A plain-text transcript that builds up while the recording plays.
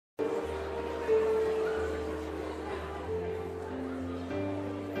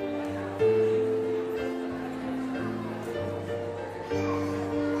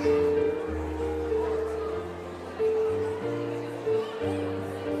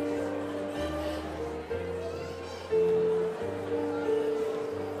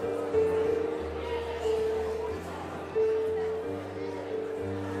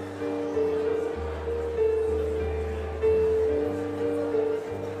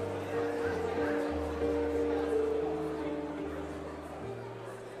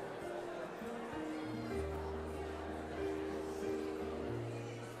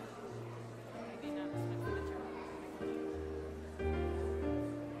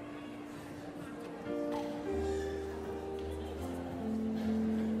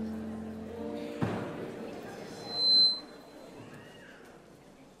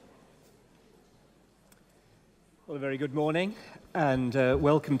very good morning and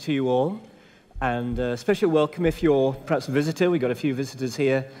welcome to you all. And special welcome if you're perhaps a visitor. We've got a few visitors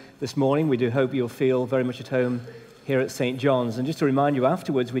here this morning. We do hope you'll feel very much at home here at St. John's. And just to remind you,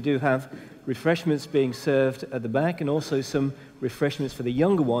 afterwards we do have refreshments being served at the back and also some refreshments for the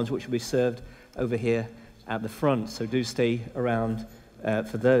younger ones which will be served over here at the front. So do stay around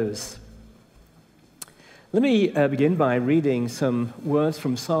for those. Let me begin by reading some words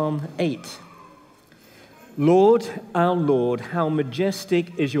from Psalm 8. Lord, our Lord, how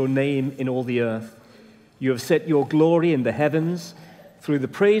majestic is your name in all the earth. You have set your glory in the heavens. Through the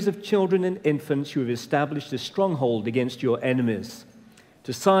praise of children and infants, you have established a stronghold against your enemies,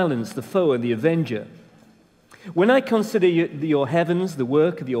 to silence the foe and the avenger. When I consider your heavens, the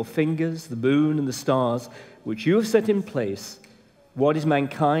work of your fingers, the moon and the stars, which you have set in place, what is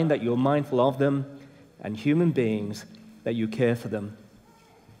mankind that you are mindful of them, and human beings that you care for them?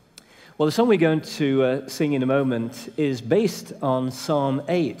 Well, the song we're going to sing in a moment is based on Psalm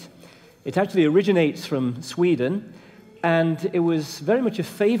 8. It actually originates from Sweden, and it was very much a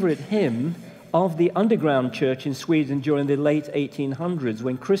favorite hymn of the underground church in Sweden during the late 1800s,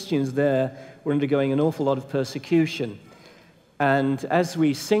 when Christians there were undergoing an awful lot of persecution. And as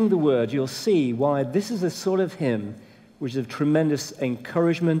we sing the word, you'll see why this is a sort of hymn which is of tremendous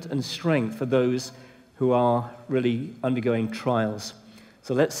encouragement and strength for those who are really undergoing trials.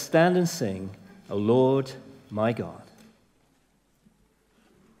 So let's stand and sing, O Lord, my God.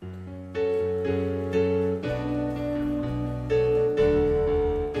 I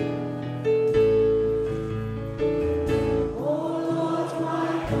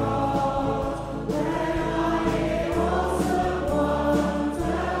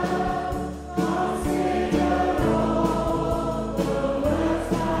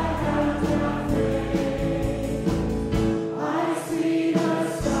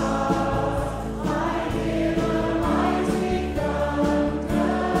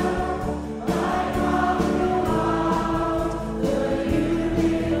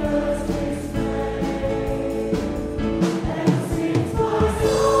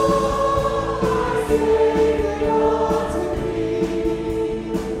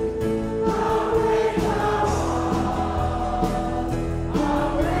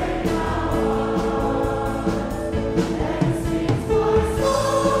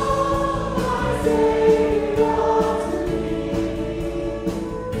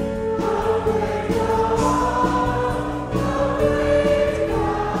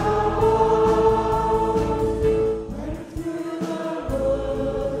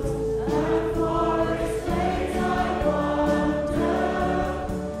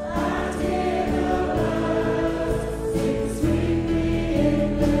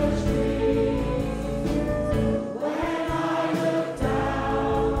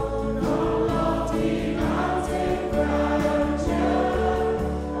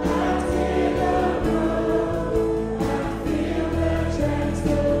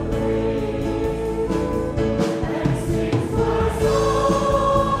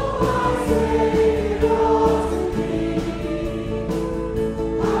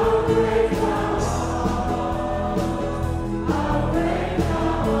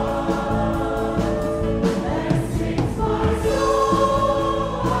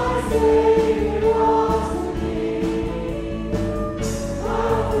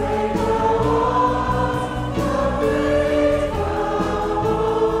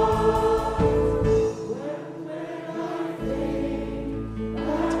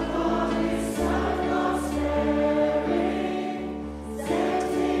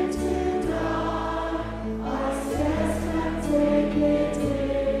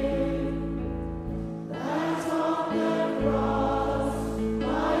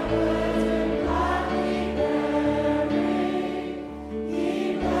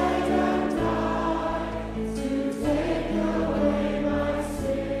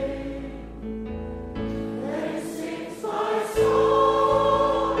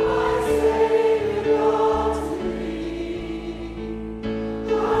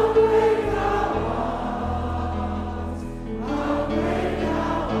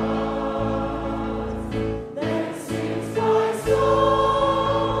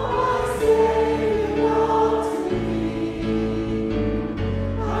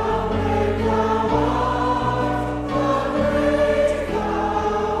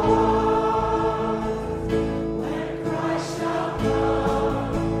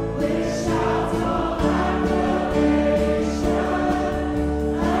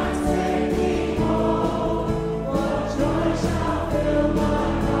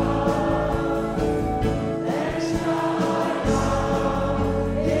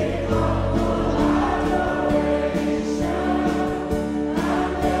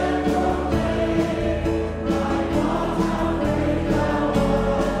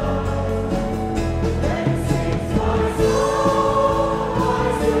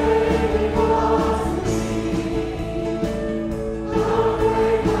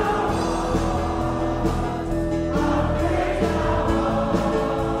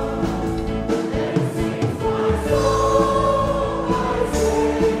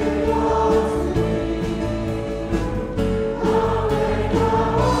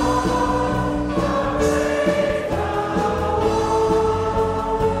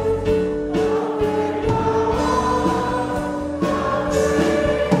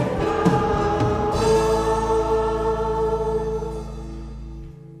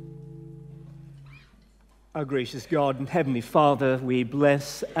Our gracious God and Heavenly Father, we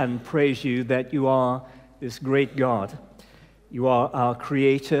bless and praise you that you are this great God. You are our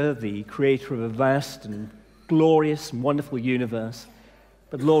Creator, the Creator of a vast and glorious and wonderful universe.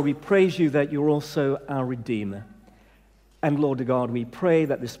 But Lord, we praise you that you're also our Redeemer. And Lord God, we pray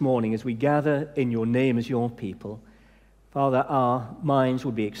that this morning as we gather in your name as your people, Father, our minds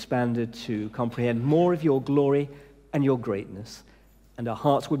will be expanded to comprehend more of your glory and your greatness. And our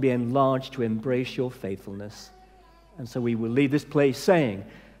hearts will be enlarged to embrace your faithfulness. And so we will leave this place saying,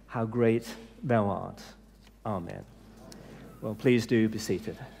 how great thou art. Amen. Well, please do be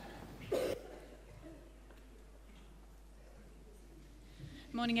seated.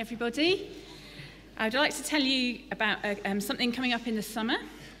 Morning, everybody. I'd like to tell you about something coming up in the summer.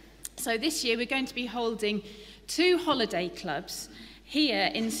 So this year we're going to be holding 2 holiday clubs here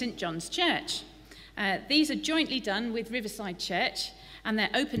in St. John's Church. These are jointly done with Riverside Church, and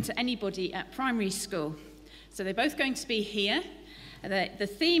they're open to anybody at primary school. So they're both going to be here. The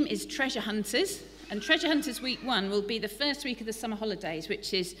theme is Treasure Hunters, and Treasure Hunters Week 1 will be the first week of the summer holidays,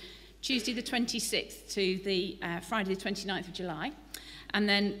 which is Tuesday the 26th to the Friday the 29th of July. And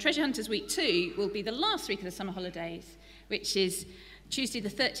then Treasure Hunters Week 2 will be the last week of the summer holidays, which is Tuesday the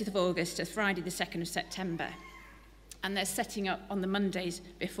 30th of August to Friday the 2nd of September. And they're setting up on the Mondays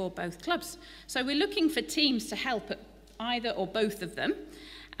before both clubs. So we're looking for teams to help at either or both of them.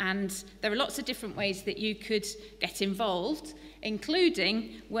 And there are lots of different ways that you could get involved,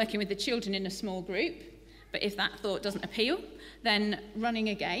 including working with the children in a small group. But if that thought doesn't appeal, then running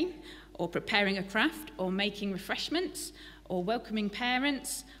a game, or preparing a craft, or making refreshments, or welcoming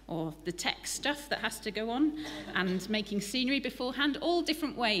parents, or the tech stuff that has to go on, and making scenery beforehand, all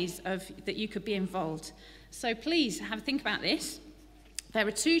different ways that you could be involved. So please have a think about this. There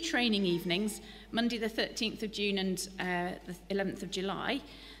are 2 training evenings, Monday the 13th of June and the 11th of July,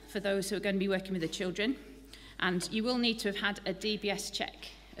 for those who are going to be working with the children. And you will need to have had a DBS check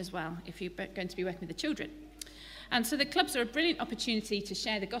as well if you're going to be working with the children. And so the clubs are a brilliant opportunity to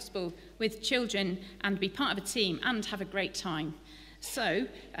share the gospel with children and be part of a team and have a great time. So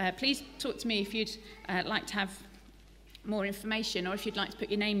please talk to me if you'd like to have more information, or if you'd like to put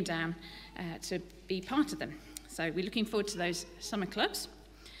your name down to be part of them. So we're looking forward to those summer clubs.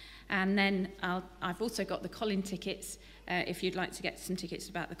 And then I've also got the Colin tickets if you'd like to get some tickets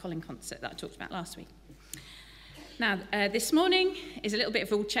about the Colin concert that I talked about last week. Now, this morning is a little bit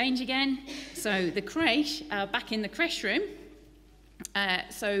of all change again. So the creche are back in the creche room.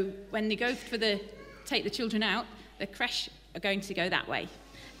 So when they go take the children out, the creche are going to go that way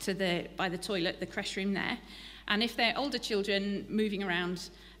by the toilet, the creche room there. And if they're older children moving around,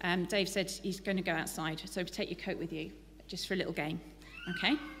 Dave said he's going to go outside, so take your coat with you, just for a little game,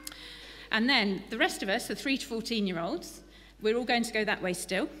 okay? And then the rest of us, the 3 to 14-year-olds, we're all going to go that way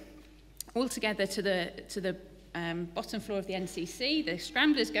still, all together to the bottom floor of the NCC. The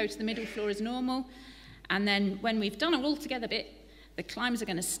scramblers go to the middle floor as normal, and then when we've done our all-together bit, the climbers are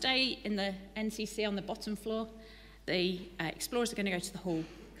going to stay in the NCC on the bottom floor, the explorers are going to go to the hall,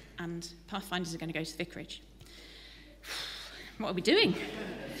 and pathfinders are going to go to the vicarage. What are we doing?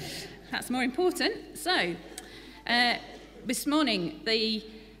 That's more important. So, this morning, the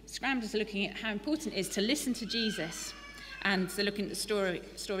scramblers are looking at how important it is to listen to Jesus. And they're looking at the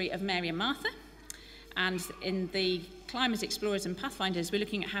story of Mary and Martha. And in the climbers, explorers, and pathfinders, we're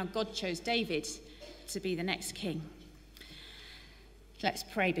looking at how God chose David to be the next king. Let's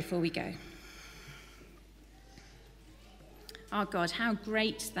pray before we go. Our God, how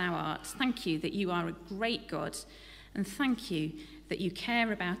great thou art. Thank you that you are a great God. And thank you that you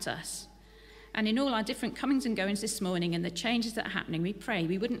care about us. And in all our different comings and goings this morning and the changes that are happening, we pray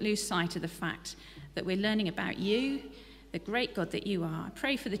we wouldn't lose sight of the fact that we're learning about you, the great God that you are. I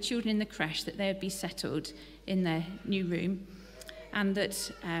pray for the children in the creche that they would be settled in their new room, and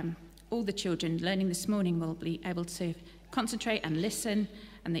that all the children learning this morning will be able to concentrate and listen,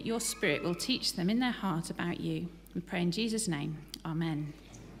 and that your Spirit will teach them in their heart about you. We pray in Jesus' name. Amen.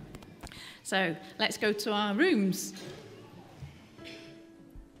 So let's go to our rooms.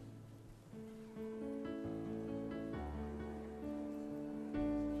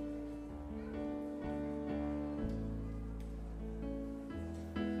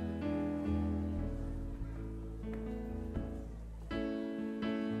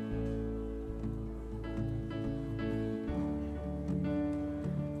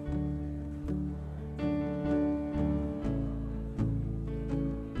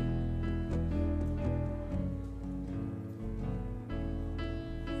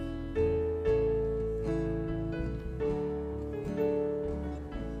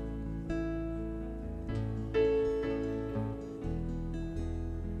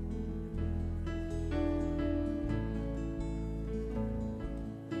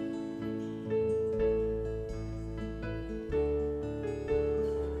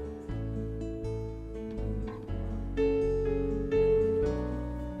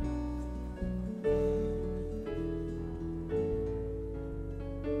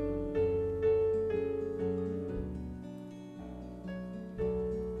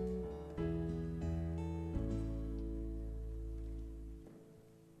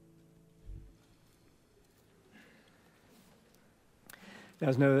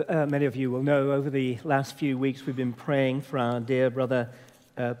 As many of you will know, over the last few weeks we've been praying for our dear brother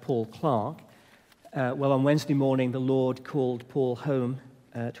Paul Clark. On Wednesday morning the Lord called Paul home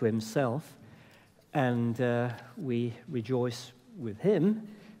to himself, and we rejoice with him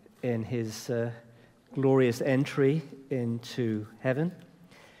in his glorious entry into heaven.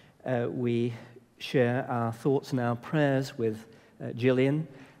 We share our thoughts and our prayers with Gillian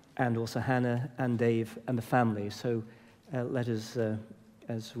and also Hannah and Dave and the family. So let us,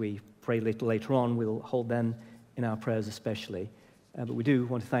 as we pray a little later on, we'll hold them in our prayers especially. But we do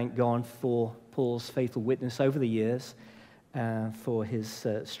want to thank God for Paul's faithful witness over the years, for his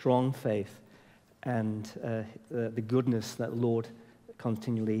strong faith and the goodness that the Lord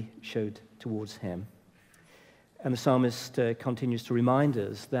continually showed towards him. And the psalmist continues to remind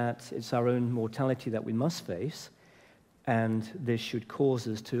us that it's our own mortality that we must face, and this should cause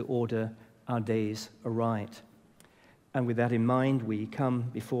us to order our days aright. And with that in mind, we come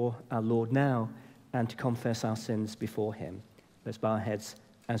before our Lord now and to confess our sins before him. Let's bow our heads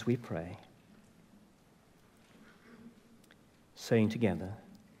as we pray. Saying together,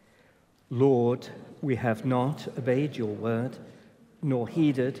 Lord, we have not obeyed your word, nor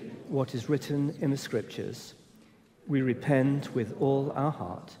heeded what is written in the Scriptures. We repent with all our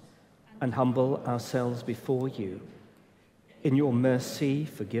heart and humble ourselves before you. In your mercy,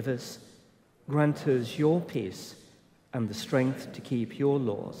 forgive us. Grant us your peace and the strength to keep your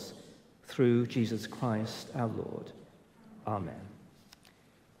laws, through Jesus Christ our Lord. Amen.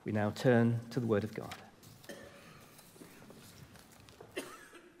 We now turn to the Word of God. The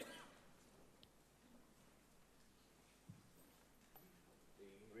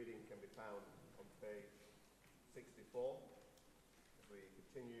reading can be found on page 64 as we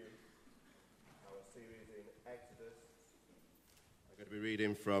continue our series in Exodus. I'm going to be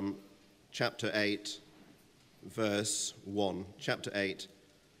reading from chapter 8, verse 1. Chapter 8,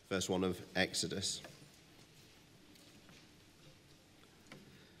 verse 1 of Exodus.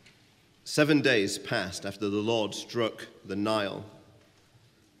 7 days passed after the Lord struck the Nile.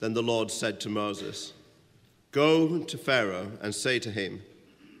 Then the Lord said to Moses, "Go to Pharaoh and say to him,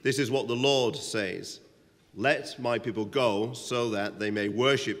 'This is what the Lord says. Let my people go so that they may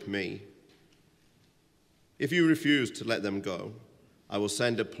worship me. If you refuse to let them go, I will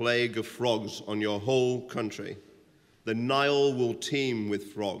send a plague of frogs on your whole country. The Nile will teem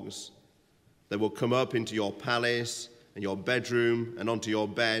with frogs. They will come up into your palace and your bedroom and onto your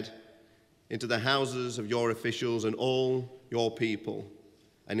bed, into the houses of your officials and all your people,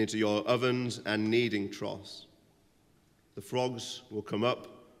 and into your ovens and kneading troughs. The frogs will come up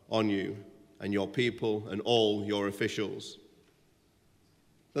on you and your people and all your officials.'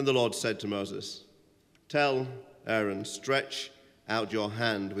 Then the Lord said to Moses, 'Tell Aaron, stretch out your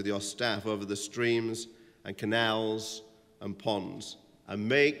hand with your staff over the streams and canals and ponds, and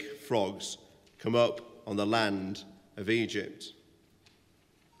make frogs come up on the land of Egypt.'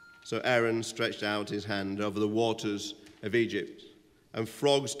 So Aaron stretched out his hand over the waters of Egypt, and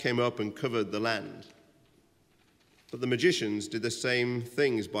frogs came up and covered the land. But the magicians did the same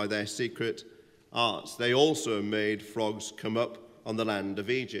things by their secret arts. They also made frogs come up on the land of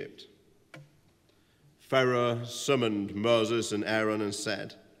Egypt. Pharaoh summoned Moses and Aaron and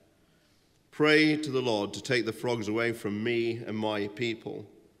said, 'Pray to the Lord to take the frogs away from me and my people,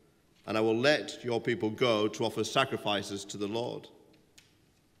 and I will let your people go to offer sacrifices to the Lord.'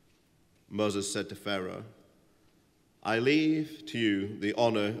 Moses said to Pharaoh, 'I leave to you the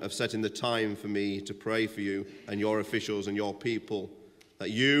honor of setting the time for me to pray for you and your officials and your people,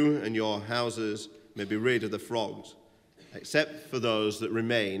 that you and your houses may be rid of the frogs, except for those that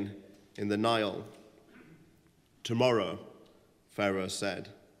remain in the Nile.' 'Tomorrow,' Pharaoh said.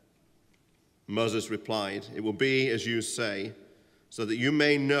 Moses replied, 'It will be as you say, so that you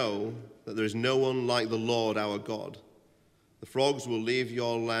may know that there is no one like the Lord our God. The frogs will leave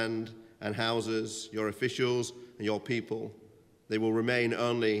your land and houses, your officials and your people. They will remain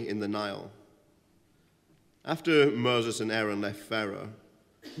only in the Nile.' After Moses and Aaron left Pharaoh,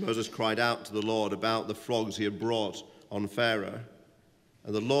 Moses cried out to the Lord about the frogs he had brought on Pharaoh,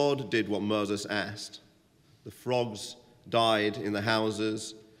 and the Lord did what Moses asked. The frogs died in the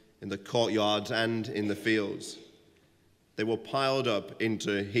houses, in the courtyards, and in the fields. They were piled up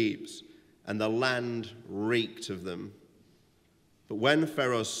into heaps, and the land reeked of them. But when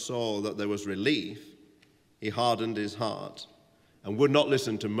Pharaoh saw that there was relief, he hardened his heart and would not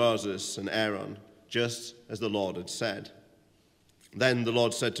listen to Moses and Aaron, just as the Lord had said. Then the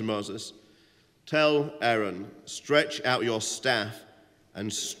Lord said to Moses, 'Tell Aaron, stretch out your staff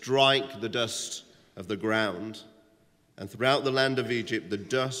and strike the dust of the ground, and throughout the land of Egypt the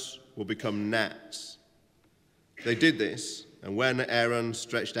dust will become gnats.' They did this, And when Aaron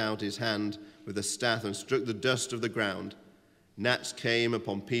stretched out his hand with the staff and struck the dust of the ground, gnats came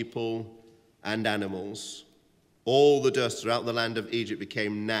upon people and animals. All the dust throughout the land of Egypt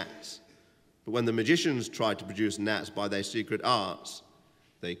became gnats. But when the magicians tried to produce gnats by their secret arts,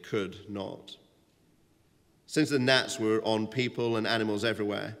 they could not. Since the gnats were on people and animals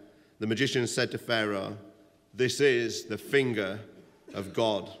everywhere, the magicians said to Pharaoh, "This is the finger of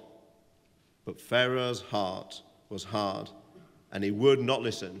God." But Pharaoh's heart was hard, and he would not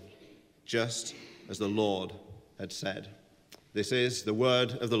listen, just as the Lord had said. This is the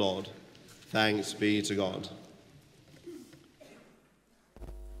word of the Lord. Thanks be to God.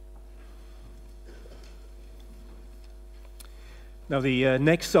 Now, the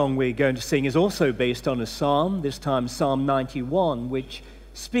next song we're going to sing is also based on a psalm, this time Psalm 91, which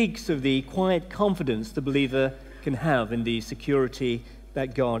speaks of the quiet confidence the believer can have in the security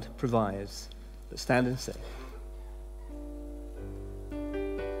that God provides. Let's stand and sing.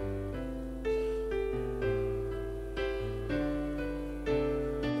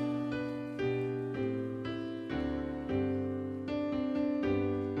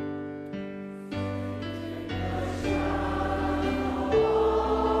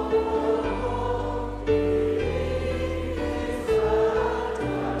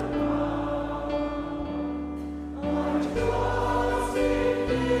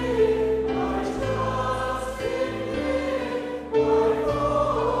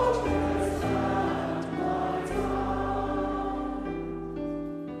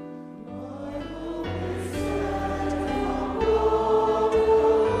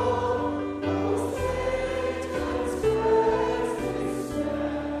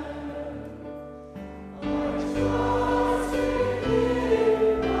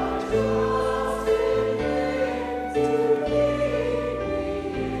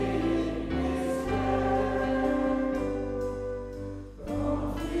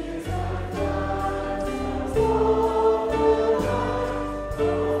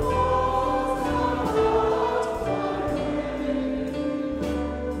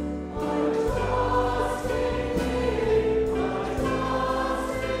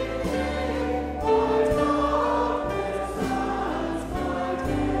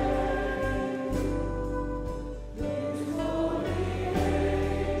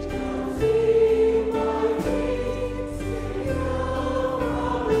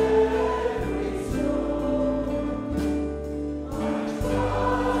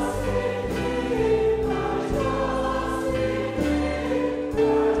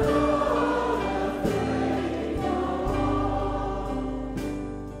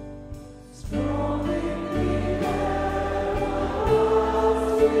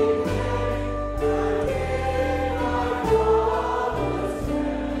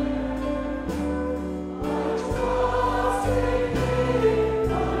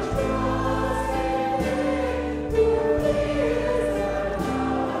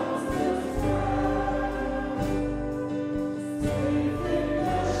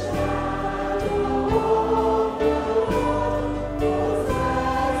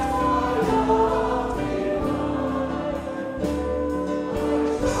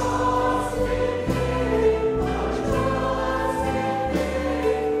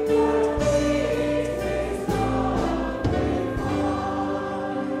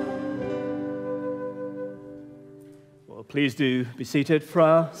 Please do be seated for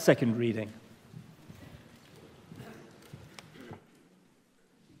our second reading.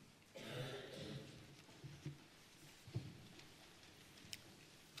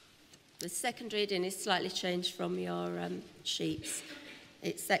 The second reading is slightly changed from your sheets.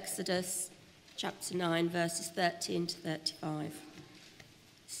 It's Exodus chapter 9, verses 13 to 35.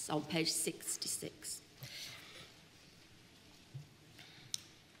 It's on page 66.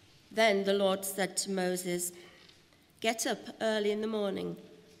 Then the Lord said to Moses, "Get up early in the morning,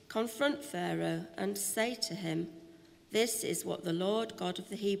 confront Pharaoh, and say to him, 'This is what the Lord God of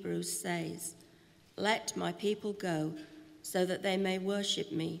the Hebrews says. Let my people go, so that they may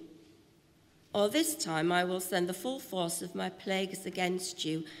worship me. Or this time I will send the full force of my plagues against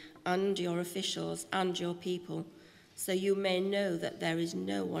you and your officials and your people, so you may know that there is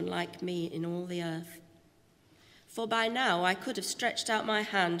no one like me in all the earth. For by now I could have stretched out my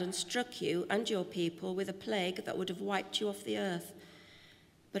hand and struck you and your people with a plague that would have wiped you off the earth.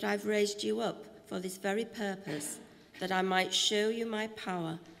 But I've raised you up for this very purpose, that I might show you my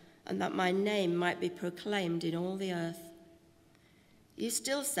power and that my name might be proclaimed in all the earth. You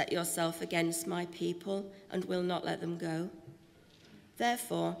still set yourself against my people and will not let them go.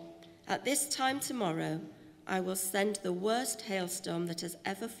 Therefore, at this time tomorrow, I will send the worst hailstorm that has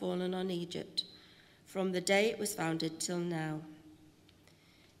ever fallen on Egypt. from the day it was founded till now.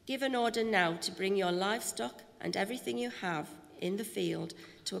 Give an order now to bring your livestock and everything you have in the field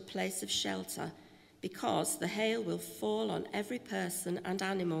to a place of shelter, because the hail will fall on every person and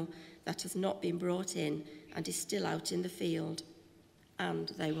animal that has not been brought in and is still out in the field, and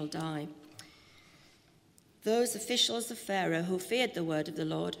they will die. Those officials of Pharaoh who feared the word of the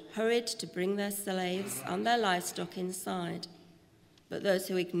Lord hurried to bring their slaves and their livestock inside. But those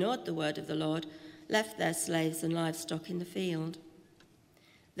who ignored the word of the Lord left their slaves and livestock in the field.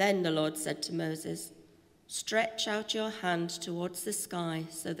 Then the Lord said to Moses, "Stretch out your hand towards the sky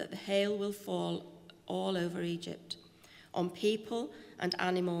so that the hail will fall all over Egypt, on people and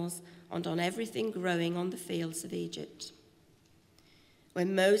animals, and on everything growing on the fields of Egypt."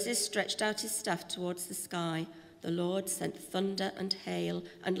 When Moses stretched out his staff towards the sky, the Lord sent thunder and hail,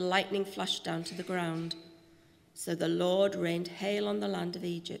 and lightning flashed down to the ground. So the Lord rained hail on the land of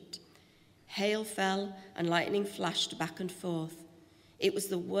Egypt. Hail fell, and lightning flashed back and forth. It was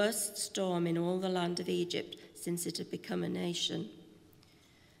the worst storm in all the land of Egypt since it had become a nation.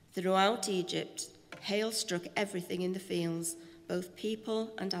 Throughout Egypt, hail struck everything in the fields, both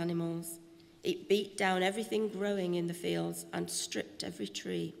people and animals. It beat down everything growing in the fields and stripped every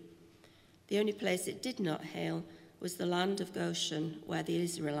tree. The only place it did not hail was the land of Goshen, where the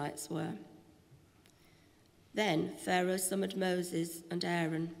Israelites were. Then Pharaoh summoned Moses and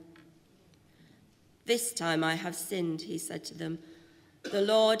Aaron. "This time I have sinned," he said to them. "The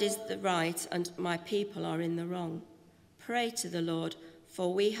Lord is the right, and my people are in the wrong. Pray to the Lord,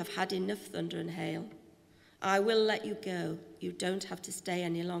 for we have had enough thunder and hail. I will let you go. You don't have to stay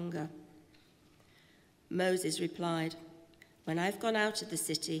any longer." Moses replied, "When I've gone out of the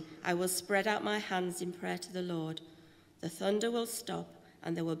city, I will spread out my hands in prayer to the Lord. The thunder will stop,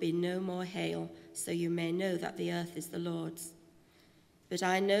 and there will be no more hail, so you may know that the earth is the Lord's. But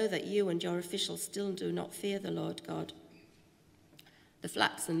I know that you and your officials still do not fear the Lord God." The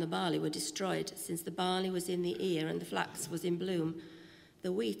flax and the barley were destroyed, since the barley was in the ear and the flax was in bloom.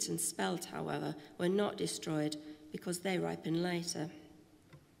 The wheat and spelt, however, were not destroyed, because they ripen later.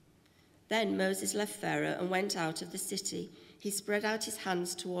 Then Moses left Pharaoh and went out of the city. He spread out his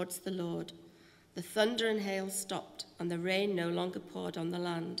hands towards the Lord. The thunder and hail stopped, and the rain no longer poured on the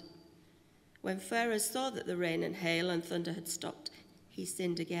land. When Pharaoh saw that the rain and hail and thunder had stopped, he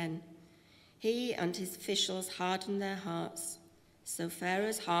sinned again. He and his officials hardened their hearts. So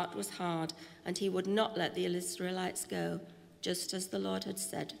Pharaoh's heart was hard, and he would not let the Israelites go, just as the Lord had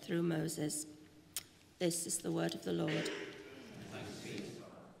said through Moses. This is the word of the Lord.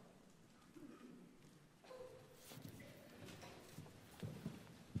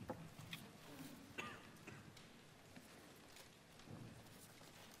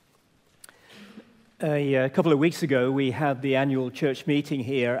 A couple of weeks ago, we had the annual church meeting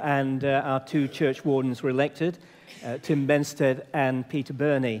here, and our two church wardens were elected, Tim Benstead and Peter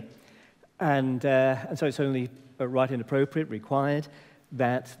Burney. And so it's only right and appropriate, required,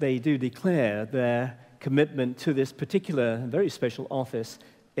 that they do declare their commitment to this particular, very special office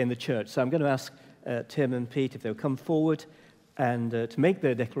in the church. So I'm going to ask Tim and Pete if they'll come forward and to make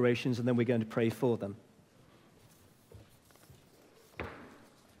their declarations, and then we're going to pray for them.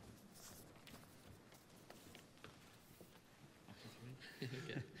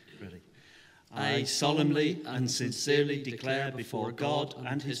 I solemnly and sincerely declare before God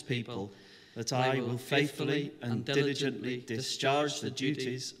and his people that I will faithfully and diligently discharge the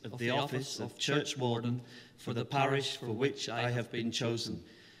duties of the office of Church Warden for the parish for which I have been chosen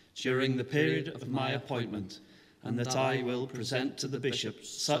during the period of my appointment, and that I will present to the bishop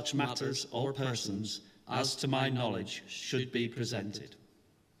such matters or persons as to my knowledge should be presented.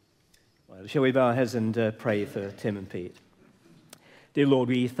 Well, shall we bow our heads and pray for Tim and Pete? Dear Lord,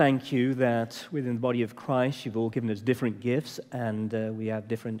 we thank you that within the body of Christ you've all given us different gifts, and we have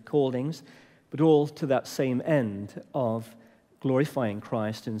different callings, but all to that same end of glorifying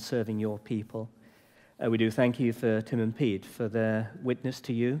Christ and serving your people. We do thank you for Tim and Pete, for their witness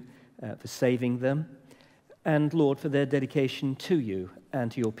to you, for saving them, and Lord, for their dedication to you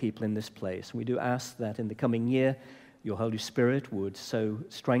and to your people in this place. We do ask that in the coming year your Holy Spirit would so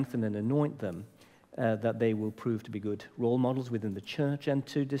strengthen and anoint them that they will prove to be good role models within the church and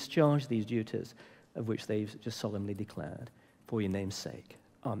to discharge these duties of which they've just solemnly declared. For your name's sake.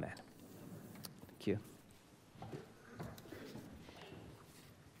 Amen. Thank you.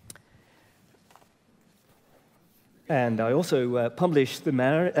 And I also published the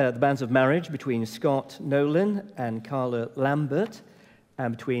banns of marriage between Scott Newland and Carla Lambert,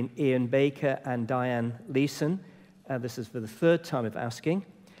 and between Ian Baker and Diane Leeson. This is for the third time of asking.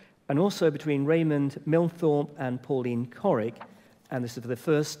 And also between Raymond Milthorpe and Pauline Corrick, and this is for the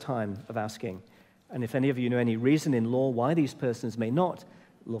first time of asking. And if any of you know any reason in law why these persons may not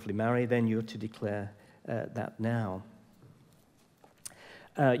lawfully marry, then you're to declare that now.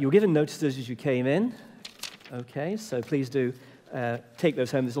 You were given notices as you came in. Okay, so please do take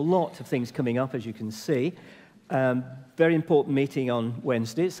those home. There's a lot of things coming up, as you can see. Very important meeting on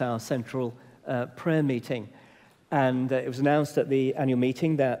Wednesday. It's our central prayer meeting. And it was announced at the annual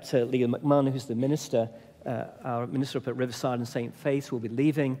meeting that Leah McMahon, who's the minister, our minister up at Riverside and St. Faith's, will be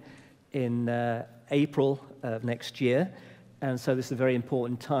leaving in April of next year. And so this is a very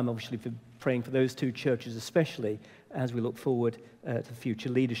important time, obviously, for praying for those two churches especially, as we look forward to future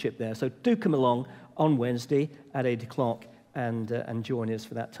leadership there. So do come along on Wednesday at 8 o'clock and join us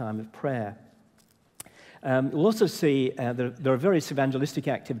for that time of prayer. We'll also see there are various evangelistic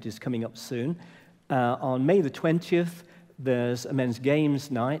activities coming up soon. On May the 20th, there's a men's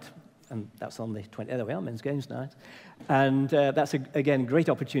games night, and that's on the 20th. There we are, men's games night. And that's, again, a great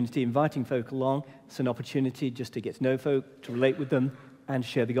opportunity, inviting folk along. It's an opportunity just to get to know folk, to relate with them, and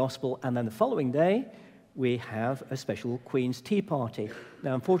share the gospel. And then the following day, we have a special Queen's Tea Party.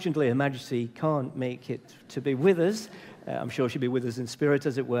 Now, unfortunately, Her Majesty can't make it to be with us. I'm sure she'll be with us in spirit,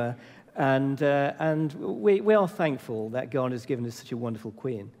 as it were. And we are thankful that God has given us such a wonderful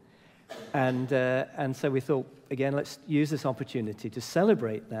Queen. And so we thought, again, let's use this opportunity to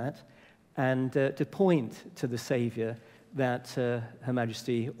celebrate that and to point to the Saviour that Her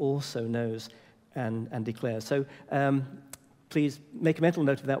Majesty also knows and declares. So please make a mental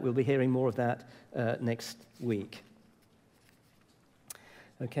note of that. We'll be hearing more of that next week.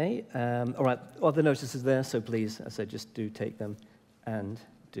 Okay, all right, other notices there, so please, as I said, just do take them and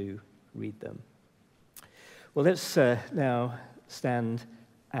do read them. Well, let's now stand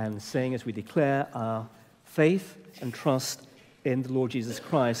and sing as we declare our faith and trust in the Lord Jesus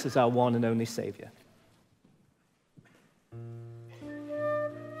Christ as our one and only Saviour.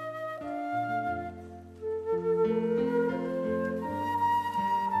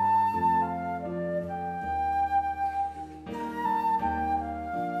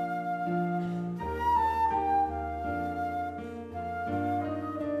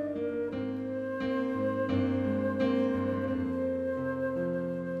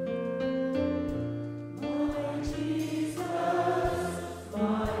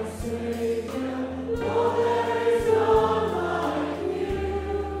 My Savior.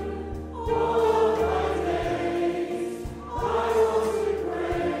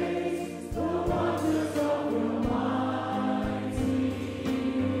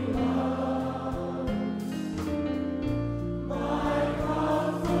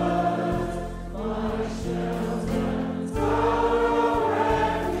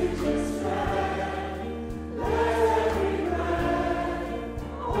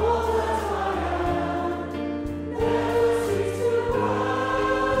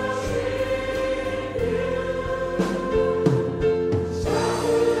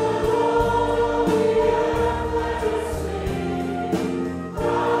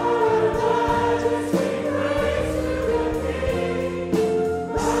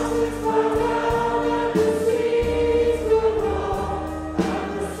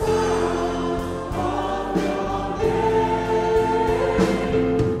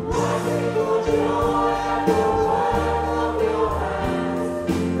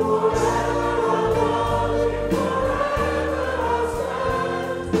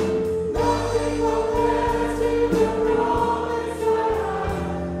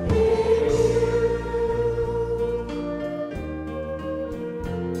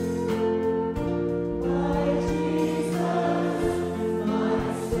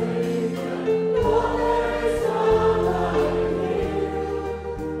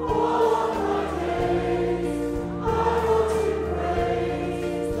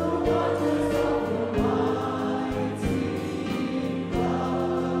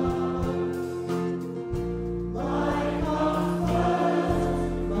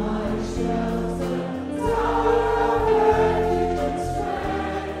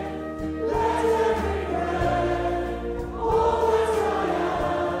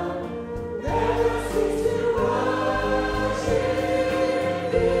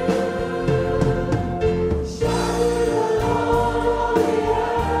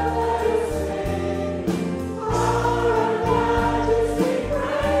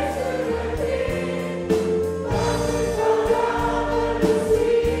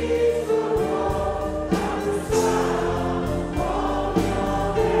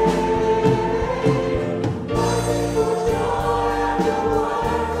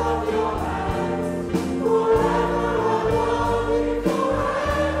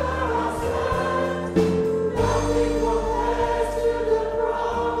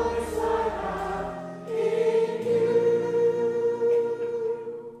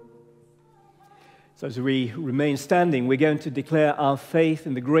 So as we remain standing, we're going to declare our faith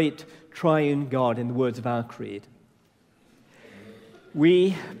in the great triune God in the words of our creed.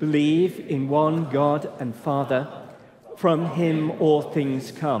 We believe in one God and Father. From him all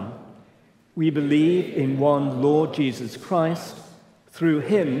things come. We believe in one Lord Jesus Christ. Through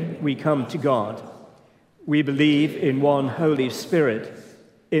him we come to God. We believe in one Holy Spirit.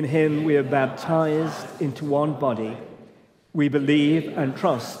 In him we are baptized into one body. We believe and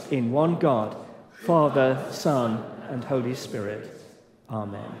trust in one God, Father, Son, and Holy Spirit.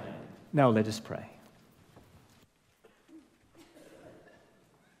 Amen. Now let us pray.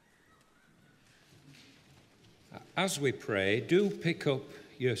 As we pray, do pick up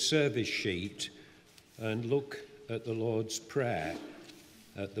your service sheet and look at the Lord's Prayer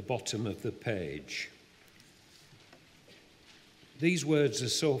at the bottom of the page. These words are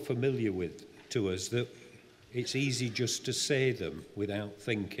so familiar to us that it's easy just to say them without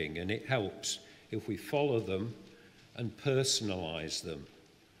thinking, and it helps if we follow them and personalize them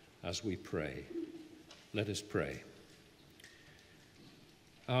as we pray. Let us pray.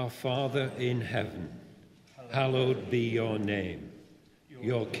 Our Father in heaven, hallowed be your name.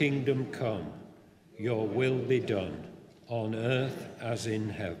 Your kingdom come, your will be done, on earth as in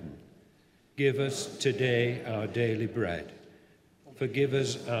heaven. Give us today our daily bread. Forgive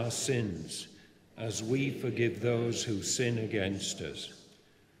us our sins, as we forgive those who sin against us.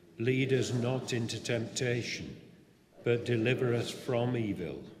 Lead us not into temptation, but deliver us from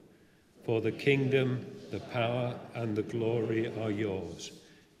evil. For the kingdom, the power, and the glory are yours,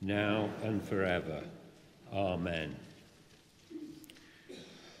 now and forever. Amen.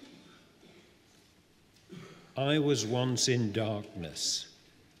 I was once in darkness.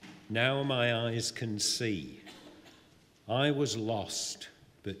 Now my eyes can see. I was lost,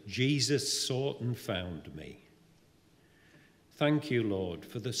 but Jesus sought and found me. Thank you, Lord,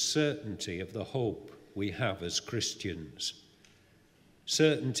 for the certainty of the hope we have as Christians.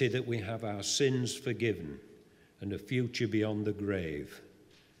 Certainty that we have our sins forgiven and a future beyond the grave.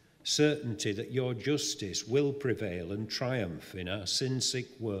 Certainty that your justice will prevail and triumph in our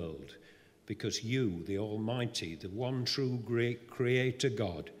sin-sick world, because you, the Almighty, the one true great Creator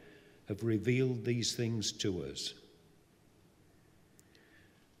God, have revealed these things to us.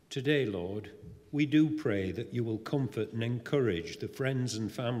 Today, Lord, we do pray that you will comfort and encourage the friends and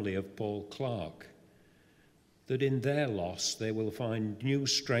family of Paul Clark, that in their loss they will find new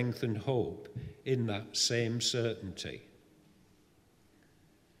strength and hope in that same certainty.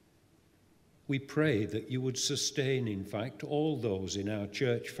 We pray that you would sustain, in fact, all those in our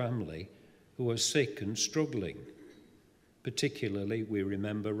church family who are sick and struggling. Particularly, we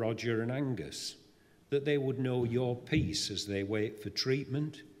remember Roger and Angus, that they would know your peace as they wait for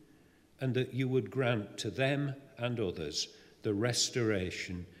treatment, and that you would grant to them and others the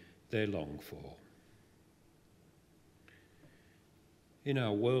restoration they long for. In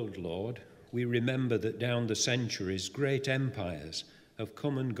our world, Lord, we remember that down the centuries, great empires have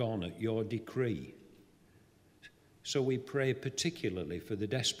come and gone at your decree. So we pray particularly for the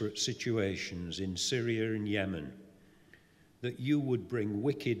desperate situations in Syria and Yemen, that you would bring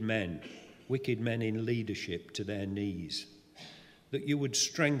wicked men in leadership to their knees, that you would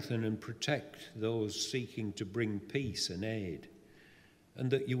strengthen and protect those seeking to bring peace and aid,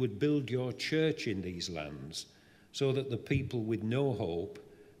 and that you would build your church in these lands so that the people with no hope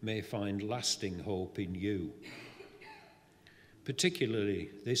may find lasting hope in you. Particularly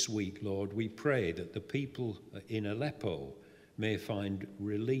this week, Lord, we pray that the people in Aleppo may find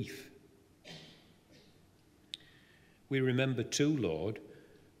relief. We remember too, Lord,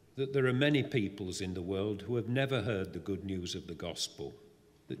 that there are many peoples in the world who have never heard the good news of the gospel,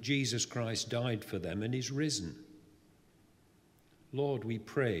 that Jesus Christ died for them and is risen. Lord, we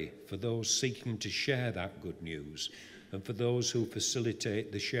pray for those seeking to share that good news and for those who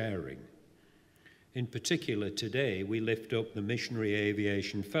facilitate the sharing. In particular, today, we lift up the Missionary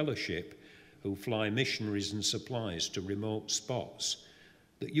Aviation Fellowship, who fly missionaries and supplies to remote spots,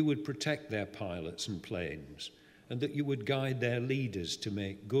 that you would protect their pilots and planes, and that you would guide their leaders to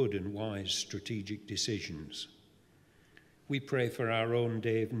make good and wise strategic decisions. We pray for our own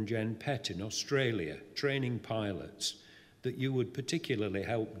Dave and Jen Pett in Australia, training pilots, that you would particularly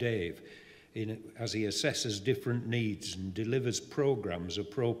help Dave as he assesses different needs and delivers programs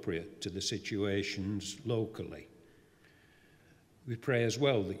appropriate to the situations locally. We pray as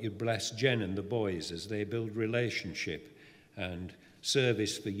well that you bless Jen and the boys as they build relationship and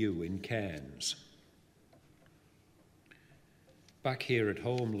service for you in Cairns. Back here at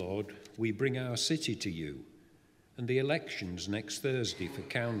home, Lord, we bring our city to you and the elections next Thursday for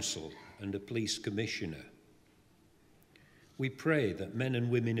council and a police commissioner. We pray that men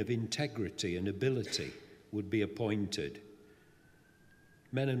and women of integrity and ability would be appointed.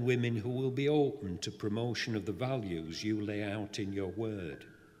 Men and women who will be open to promotion of the values you lay out in your word.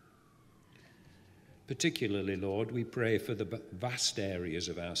 Particularly, Lord, we pray for the vast areas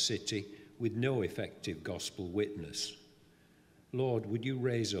of our city with no effective gospel witness. Lord, would you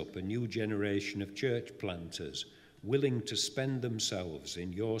raise up a new generation of church planters willing to spend themselves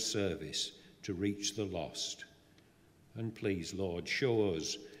in your service to reach the lost? And please, Lord, show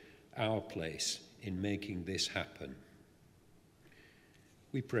us our place in making this happen.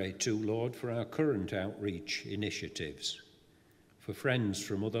 We pray too, Lord, for our current outreach initiatives, for friends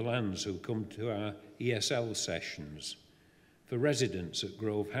from other lands who come to our ESL sessions, for residents at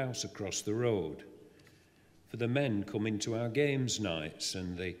Grove House across the road, for the men coming to our games nights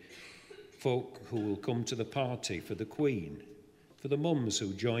and the folk who will come to the party for the Queen, for the mums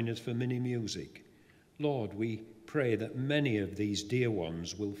who join us for mini music. Lord, we pray that many of these dear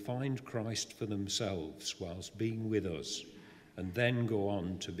ones will find Christ for themselves whilst being with us and then go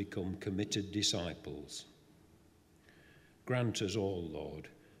on to become committed disciples. Grant us all, Lord,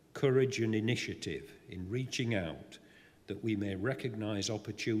 courage and initiative in reaching out that we may recognise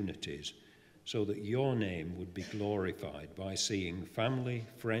opportunities so that your name would be glorified by seeing family,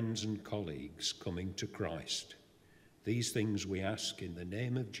 friends and colleagues coming to Christ. These things we ask in the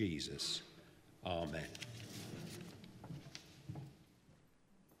name of Jesus. Amen.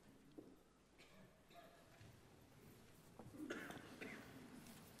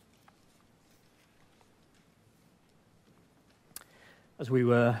 As we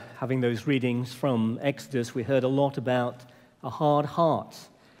were having those readings from Exodus, we heard a lot about a hard heart.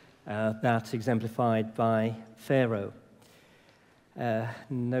 That's exemplified by Pharaoh.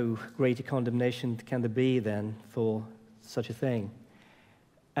 No greater condemnation can there be then for such a thing.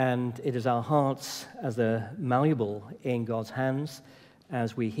 And it is our hearts as they're malleable in God's hands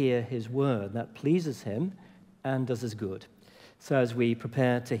as we hear his word that pleases him and does us good. So as we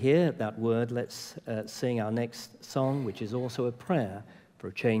prepare to hear that word, let's sing our next song, which is also a prayer for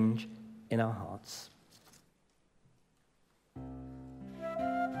a change in our hearts.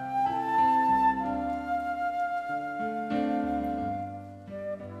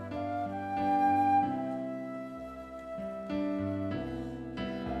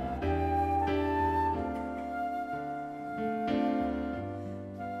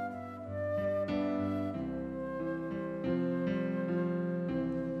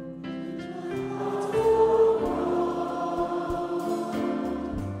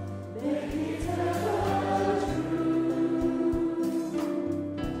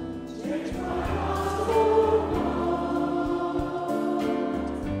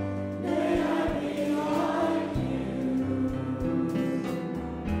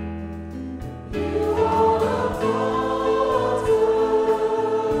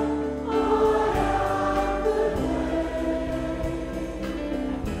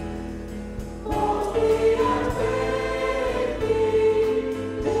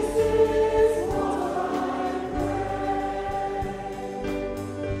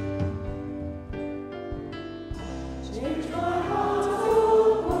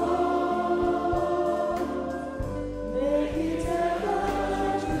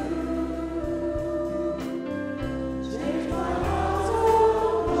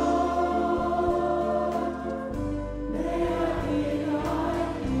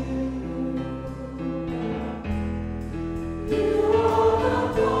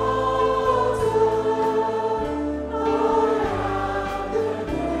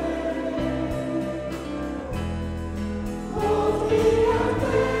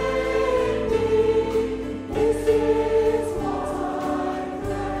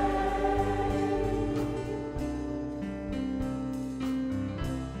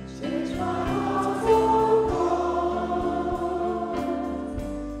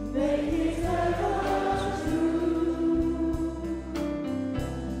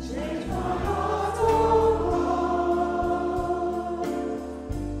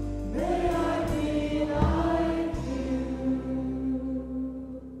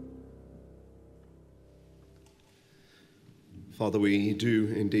 Father, we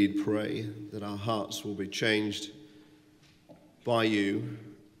do indeed pray that our hearts will be changed by you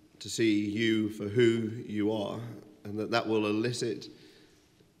to see you for who you are, and that will elicit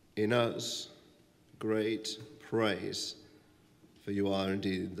in us great praise, for you are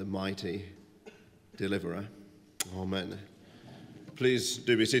indeed the mighty deliverer. Amen. Please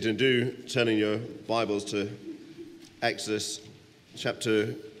do be seated and do turn in your Bibles to Exodus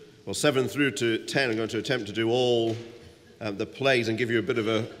chapter 7 through to 10. I'm going to attempt to do all the plays and give you a bit of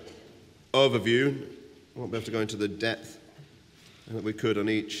an overview. I won't be able to go into the depth that we could on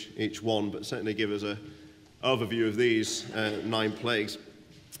each one, but certainly give us an overview of these 9 plagues.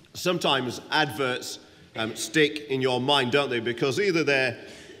 Sometimes adverts stick in your mind, don't they? Because either they're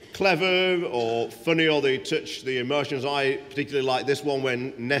clever or funny, or they touch the emotions. I particularly like this one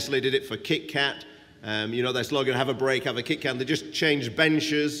when Nestle did it for Kit Kat. Their slogan, have a break, have a Kit Kat. And they just changed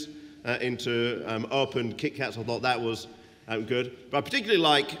benches into open Kit Kats. I thought that was good. But I particularly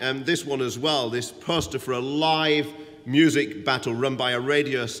like this one as well, this poster for a live music battle run by a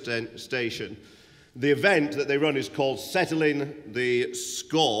radio station. The event that they run is called Settling the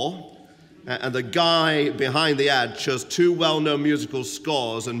Score, and the guy behind the ad chose 2 well-known musical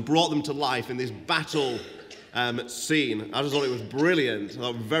scores and brought them to life in this battle scene. I just thought it was brilliant. I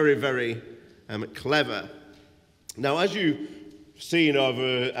thought very, very clever. Now, as you've seen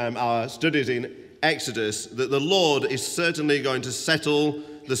over our studies in Exodus, that the Lord is certainly going to settle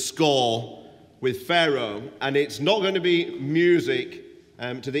the score with Pharaoh, and it's not going to be music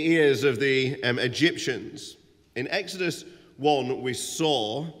to the ears of the Egyptians. In Exodus 1, we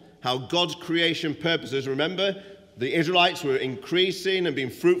saw how God's creation purposes, remember, the Israelites were increasing and being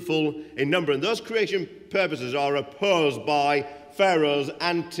fruitful in number, and those creation purposes are opposed by Pharaoh's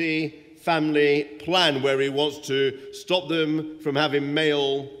anti-family plan, where he wants to stop them from having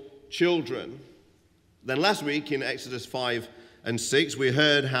male children. Then last week in Exodus 5 and 6, we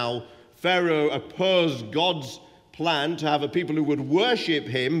heard how Pharaoh opposed God's plan to have a people who would worship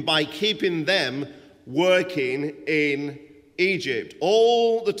him by keeping them working in Egypt.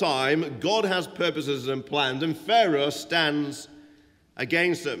 All the time, God has purposes and plans, and Pharaoh stands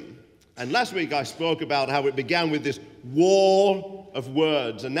against them. And last week I spoke about how it began with this war of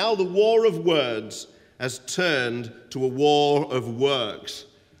words, and now the war of words has turned to a war of works.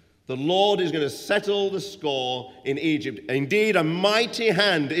 The Lord is going to settle the score in Egypt. Indeed, a mighty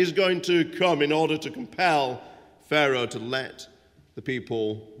hand is going to come in order to compel Pharaoh to let the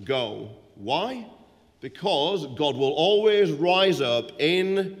people go. Why? Because God will always rise up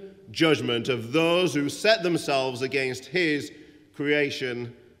in judgment of those who set themselves against his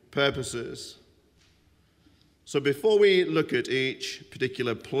creation purposes. So before we look at each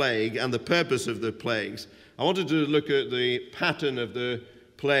particular plague and the purpose of the plagues, I wanted to look at the pattern of the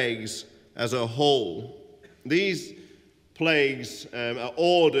plagues as a whole. These plagues are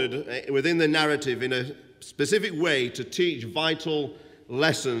ordered within the narrative in a specific way to teach vital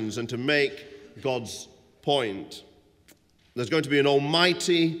lessons and to make God's point. There's going to be an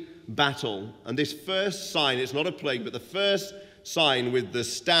almighty battle, and this first sign, it's not a plague, but the first sign with the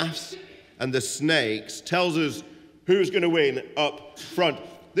staffs and the snakes tells us who's going to win up front.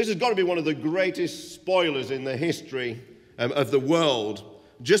 This has got to be one of the greatest spoilers in the history of the world.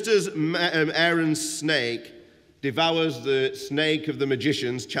 Just as Aaron's snake devours the snake of the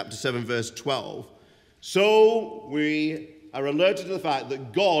magicians, chapter 7, verse 12, so we are alerted to the fact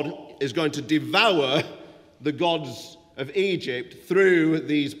that God is going to devour the gods of Egypt through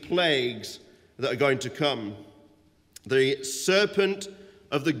these plagues that are going to come. The serpent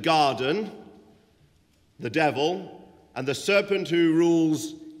of the garden, the devil, and the serpent who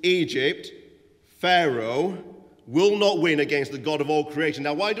rules Egypt, Pharaoh, will not win against the God of all creation.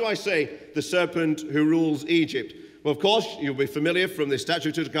 Now, why do I say the serpent who rules Egypt? Well, of course, you'll be familiar from the statue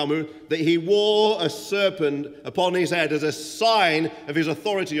of Tutankhamun that he wore a serpent upon his head as a sign of his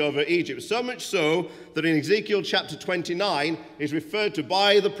authority over Egypt. So much so that in Ezekiel chapter 29, he's referred to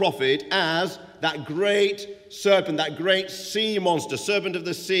by the prophet as that great serpent, that great sea monster, serpent of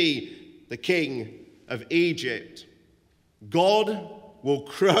the sea, the king of Egypt. God will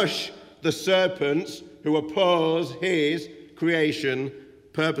crush the serpents who oppose his creation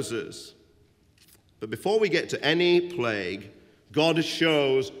purposes. But before we get to any plague, God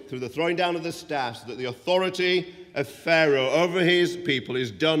shows through the throwing down of the staffs that the authority of Pharaoh over his people is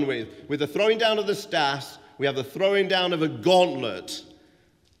done with. With the throwing down of the staffs, we have the throwing down of a gauntlet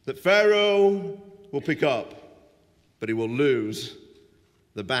that Pharaoh will pick up, but he will lose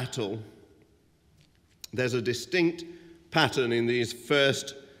the battle. There's a distinct pattern in these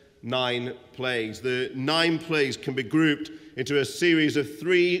first 9 plagues. The 9 plagues can be grouped into a series of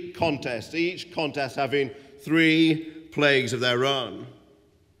 3 contests, each contest having 3 plagues of their own.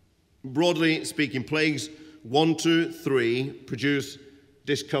 Broadly speaking, plagues 1 to 3 produce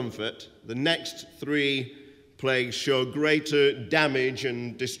discomfort. The next 3 plagues show greater damage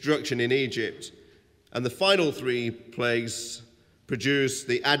and destruction in Egypt. And the final 3 plagues produce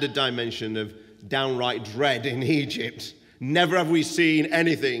the added dimension of downright dread in Egypt. Never have we seen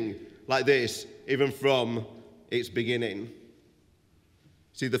anything like this, even from its beginning.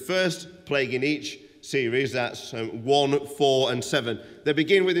 See, the first plague in each series. That's 1, 4, and 7. They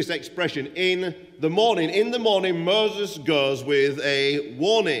begin with this expression, in the morning. In the morning, Moses goes with a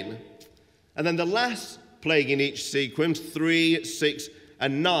warning. And then the last plague in each sequence, 3, 6,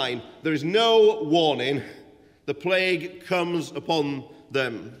 and 9, there is no warning. The plague comes upon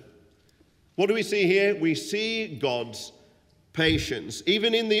them. What do we see here? We see God's patience.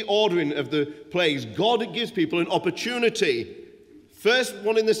 Even in the ordering of the plagues, God gives people an opportunity. First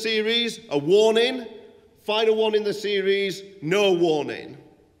one in the series, a warning. Final one in the series, no warning.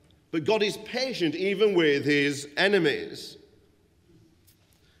 But God is patient even with his enemies.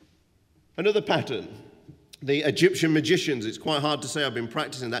 Another pattern, the Egyptian magicians. It's quite hard to say, I've been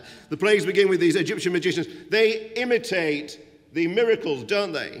practicing that. The plagues begin with these Egyptian magicians. They imitate the miracles,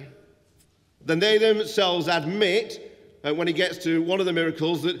 don't they? Then they themselves admit, when he gets to one of the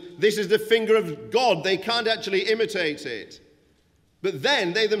miracles, that this is the finger of God. They can't actually imitate it. But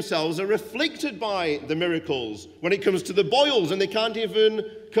then they themselves are afflicted by the miracles when it comes to the boils, and they can't even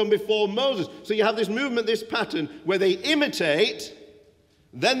come before Moses. So you have this movement, this pattern, where they imitate,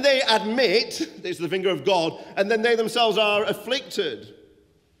 then they admit it's the finger of God, and then they themselves are afflicted.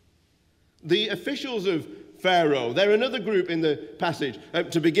 The officials of Pharaoh, they're another group in the passage.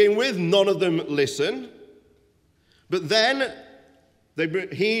 To begin with, none of them listen. But then they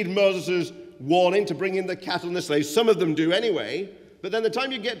heed Moses' warning to bring in the cattle and the slaves. Some of them do anyway. But then the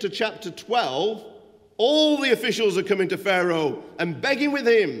time you get to chapter 12, all the officials are coming to Pharaoh and begging with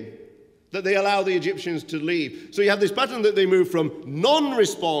him that they allow the Egyptians to leave. So you have this pattern that they move from none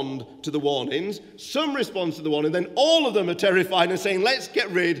respond to the warnings, some respond to the warning, then all of them are terrified and saying, let's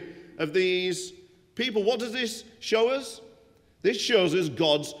get rid of these people. What does this show us? This shows us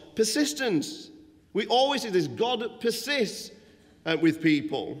God's persistence. We always see this. God persists with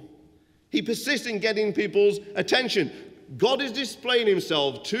people. He persists in getting people's attention. God is displaying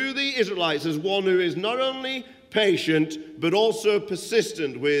himself to the Israelites as one who is not only patient, but also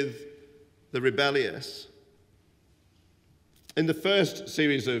persistent with the rebellious. In the first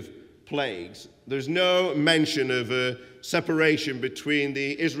series of plagues, there's no mention of a separation between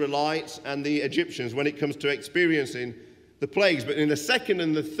the Israelites and the Egyptians when it comes to experiencing the plagues. But in the second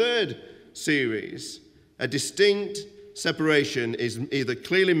and the third series, a distinct separation is either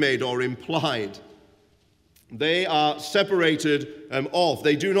clearly made or implied. They are separated off.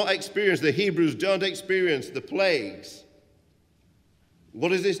 They do not experience, the Hebrews don't experience the plagues.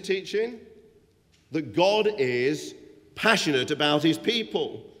 What is this teaching? That God is passionate about his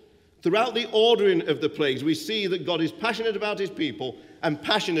people. Throughout the ordering of the plagues, we see that God is passionate about his people and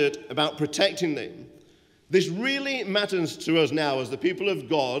passionate about protecting them. This really matters to us now as the people of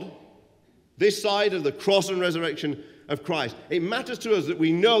God, this side of the cross and resurrection of Christ. It matters to us that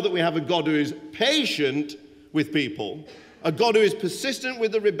we know that we have a God who is patient with people, a God who is persistent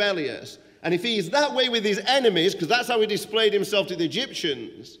with the rebellious. And if he is that way with his enemies, because that's how he displayed himself to the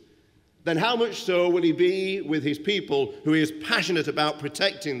Egyptians, then how much so will he be with his people who is passionate about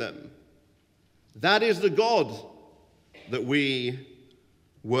protecting them? That is the God that we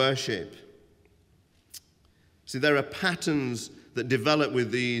worship. See, there are patterns that develop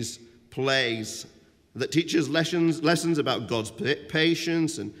with these plagues that teach us lessons about God's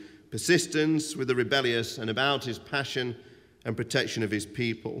patience and persistence with the rebellious and about his passion and protection of his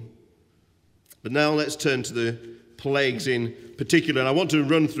people. But now let's turn to the plagues in particular. And I want to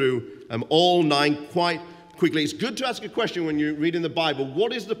run through all 9 quite quickly. It's good to ask a question when you're reading the Bible.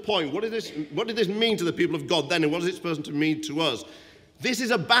 What is the point? What did this mean to the people of God then, and what is it supposed to mean to us? This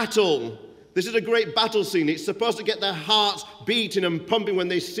is a battle. This is a great battle scene. It's supposed to get their hearts beating and pumping when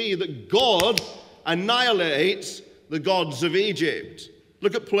they see that God annihilates the gods of Egypt.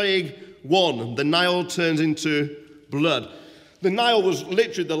 Look at plague 1. The Nile turns into blood. The Nile was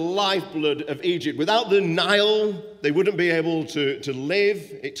literally the lifeblood of Egypt. Without the Nile, they wouldn't be able to live.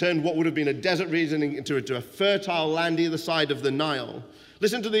 It turned what would have been a desert region into a fertile land either side of the Nile.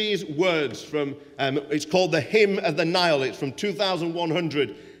 Listen to these words from, it's called the Hymn of the Nile. It's from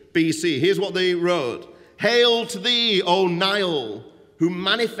 2100 BC. Here's what they wrote. Hail to thee, O Nile, who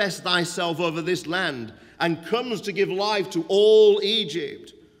manifests thyself over this land and comes to give life to all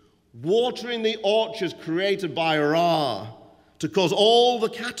Egypt, watering the orchards created by Ra, to cause all the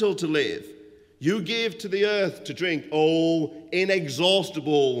cattle to live. You give to the earth to drink, O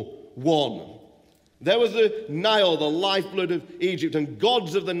inexhaustible one. There was the Nile, the lifeblood of Egypt, and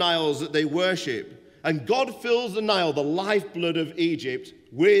gods of the Niles that they worship. And God fills the Nile, the lifeblood of Egypt,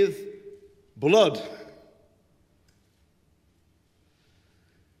 with blood.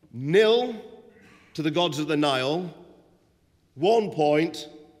 Nil to the gods of the Nile, 1 point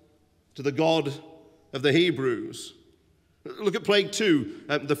to the God of the Hebrews. Look at plague 2,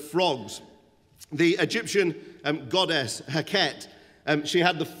 the frogs. The Egyptian goddess Heket, she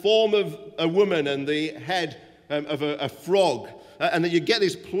had the form of a woman and the head of a frog. And then you get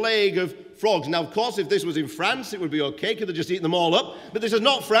this plague of frogs. Now, of course, if this was in France, it would be okay, because they'd just eat them all up. But this is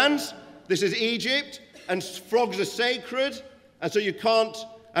not France. This is Egypt, and frogs are sacred, and so you can't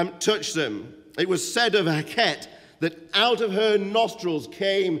touch them. It was said of Heket that out of her nostrils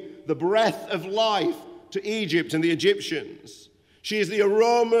came the breath of life to Egypt and the Egyptians. She is the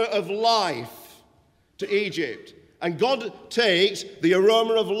aroma of life to Egypt. And God takes the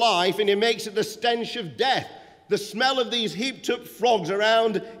aroma of life and he makes it the stench of death. The smell of these heaped up frogs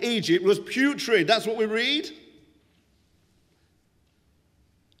around Egypt was putrid. That's what we read.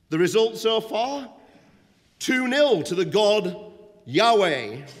 The result so far? 2-0 to the God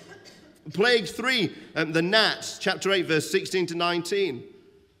Yahweh. Plague 3, the gnats, chapter 8, verse 16 to 19.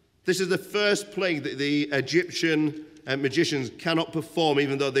 This is the first plague that the Egyptian magicians cannot perform,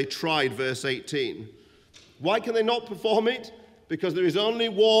 even though they tried, verse 18. Why can they not perform it? Because there is only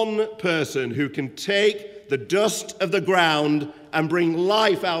one person who can take the dust of the ground and bring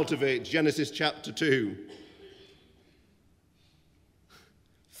life out of it, Genesis chapter 2.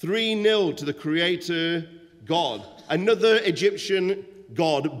 3-0 to the Creator God. Another Egyptian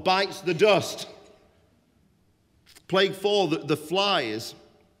god bites the dust. Plague 4, the flies.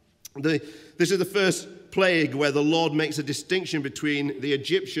 This is the first plague where the Lord makes a distinction between the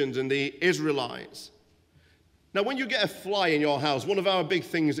Egyptians and the Israelites. Now, when you get a fly in your house, one of our big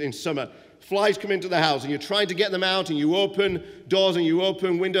things in summer, flies come into the house and you're trying to get them out and you open doors and you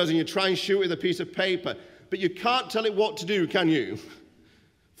open windows and you try and shoot with a piece of paper. But you can't tell it what to do, can you?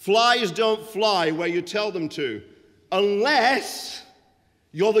 Flies don't fly where you tell them to, unless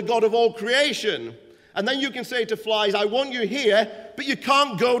you're the God of all creation. And then you can say to flies, I want you here, but you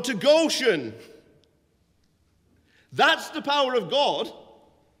can't go to Goshen. That's the power of God.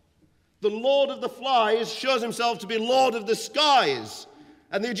 The Lord of the flies shows himself to be Lord of the skies.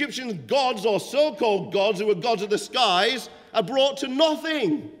 And the Egyptian gods, or so-called gods, who were gods of the skies, are brought to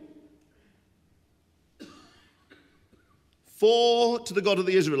nothing. 4 to the God of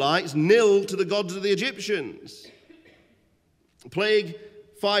the Israelites, 0 to the gods of the Egyptians. Plague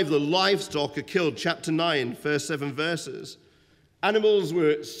 5, the livestock are killed, chapter 9, first 7 verses. Animals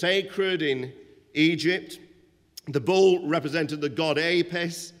were sacred in Egypt. The bull represented the god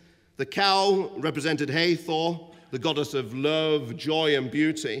Apis. The cow represented Hathor, the goddess of love, joy, and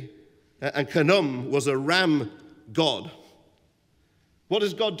beauty. And Khnum was a ram god. What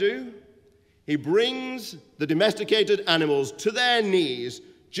does God do? He brings the domesticated animals to their knees,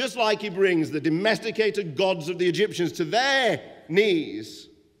 just like he brings the domesticated gods of the Egyptians to their knees.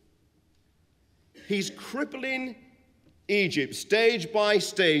 He's crippling Egypt stage by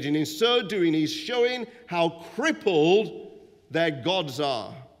stage, and in so doing, he's showing how crippled their gods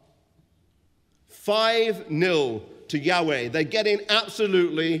are. 5-0 to Yahweh. They're getting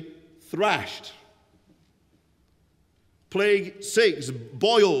absolutely thrashed. Plague 6,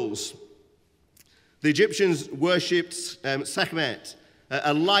 boils. The Egyptians worshipped Sekhmet,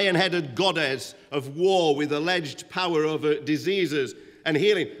 a lion-headed goddess of war with alleged power over diseases and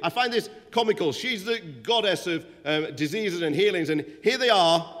healing. I find this comical. She's the goddess of diseases and healings, and here they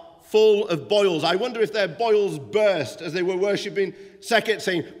are, full of boils. I wonder if their boils burst as they were worshipping Sekhet,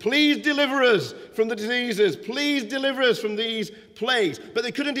 saying, please deliver us from the diseases, please deliver us from these plagues. But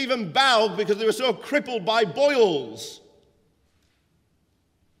they couldn't even bow because they were so crippled by boils.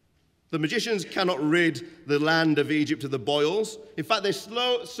 The magicians cannot rid the land of Egypt of the boils. In fact, they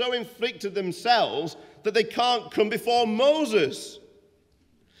so inflicted themselves that they can't come before Moses.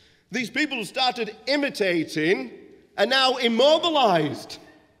 These people started imitating are now immobilized,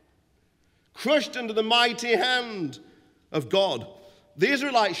 crushed under the mighty hand of God. The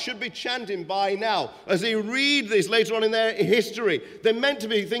Israelites should be chanting by now. As they read this later on in their history, they're meant to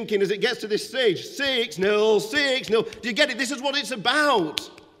be thinking as it gets to this stage, 6-0, 6-0. Do you get it? This is what it's about.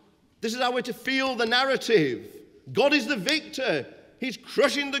 This is how we're to feel the narrative. God is the victor. He's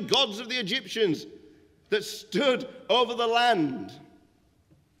crushing the gods of the Egyptians that stood over the land.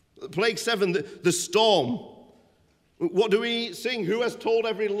 Plague 7, the storm. What do we sing? Who has told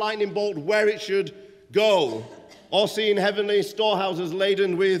every lightning bolt where it should go? Or seen heavenly storehouses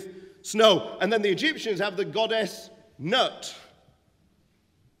laden with snow? And then the Egyptians have the goddess Nut.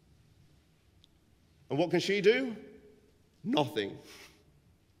 And what can she do? Nothing.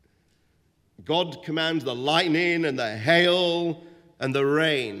 God commands the lightning and the hail and the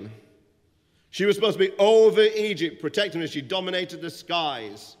rain. She was supposed to be over Egypt, protecting her. She dominated the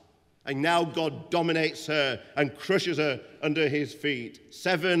skies. And now God dominates her and crushes her under his feet.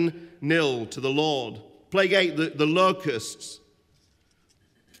 7-0 to the Lord. Plague 8, the locusts.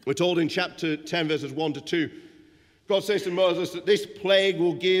 We're told in chapter 10, verses 1 to 2, God says to Moses that this plague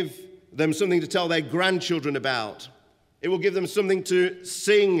will give them something to tell their grandchildren about. It will give them something to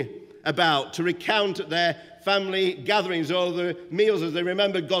sing about, to recount at their family gatherings or the meals as they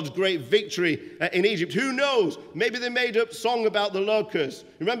remember God's great victory in Egypt. Who knows? Maybe they made up a song about the locusts.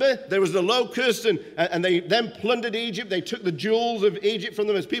 Remember, there was the locusts and they then plundered Egypt. They took the jewels of Egypt from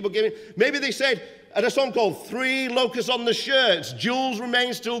them as people gave it. Maybe they said, at a song called 3 Locusts on the Shirts, jewels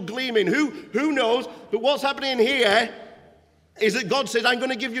remain still gleaming. Who knows? But what's happening here is that God says, I'm going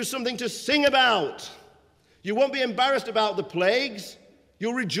to give you something to sing about. You won't be embarrassed about the plagues.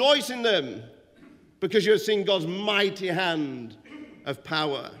 You'll rejoice in them because you've seen God's mighty hand of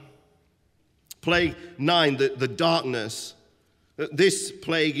power. Plague 9, the darkness. This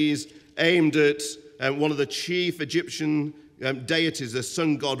plague is aimed at one of the chief Egyptian deities, the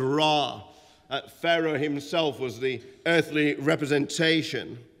sun god Ra. Pharaoh himself was the earthly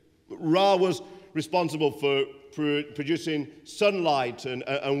representation. Ra was responsible for producing sunlight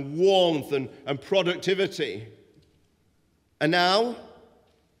and warmth and productivity. And now,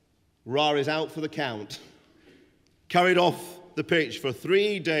 Ra is out for the count, carried off the pitch for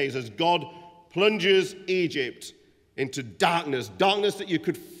 3 days as God plunges Egypt into darkness that you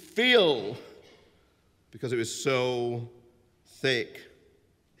could feel because it was so thick.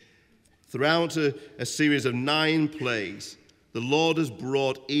 Throughout a series of 9 plagues, the Lord has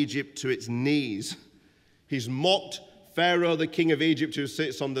brought Egypt to its knees. He's mocked Pharaoh, the king of Egypt, who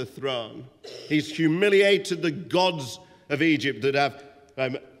sits on the throne. He's humiliated the gods of Egypt that have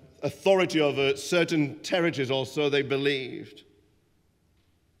authority over certain territories, or so they believed.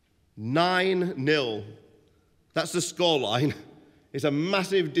 9-0. That's the scoreline. It's a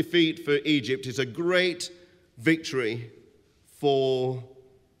massive defeat for Egypt. It's a great victory for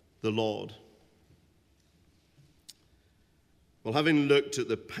the Lord. Well, having looked at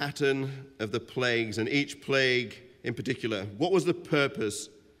the pattern of the plagues, and each plague in particular, what was the purpose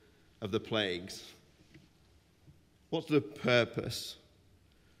of the plagues? What's the purpose?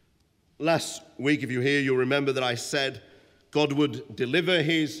 Last week, if you're here, you'll remember that I said God would deliver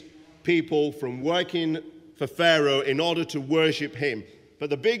his people from working for Pharaoh in order to worship him. But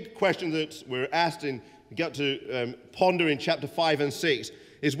the big question that we're asked and get to ponder in chapter 5 and 6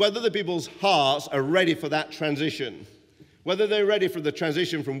 is whether the people's hearts are ready for that transition. Whether they're ready for the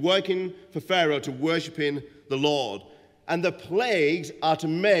transition from working for Pharaoh to worshiping the Lord. And the plagues are to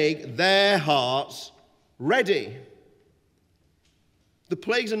make their hearts ready. The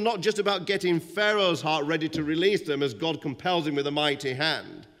plagues are not just about getting Pharaoh's heart ready to release them as God compels him with a mighty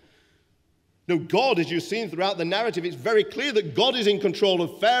hand. No, God, as you've seen throughout the narrative, it's very clear that God is in control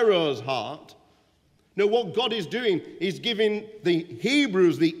of Pharaoh's heart. No, what God is doing is giving the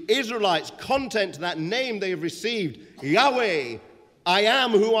Hebrews, the Israelites, content to that name they have received. Yahweh, I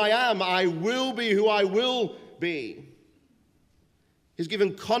am who I am. I will be who I will be. He's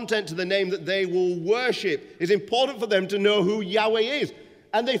given content to the name that they will worship. It's important for them to know who Yahweh is.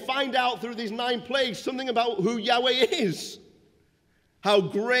 And they find out through these 9 plagues something about who Yahweh is. How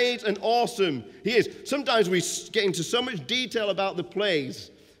great and awesome he is. Sometimes we get into so much detail about the plagues,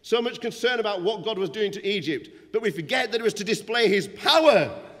 so much concern about what God was doing to Egypt, but we forget that it was to display his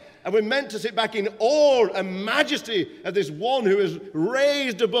power. And we're meant to sit back in awe and majesty of this one who is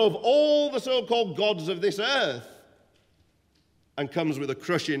raised above all the so-called gods of this earth and comes with a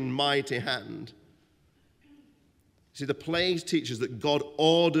crushing mighty hand. See, the plagues teach us that God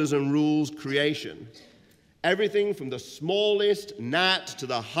orders and rules creation. Everything from the smallest gnat to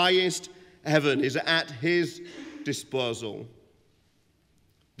the highest heaven is at his disposal.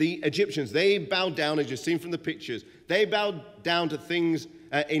 The Egyptians, they bowed down, as you've seen from the pictures, they bowed down to things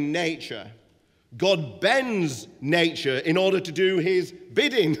in nature. God bends nature in order to do his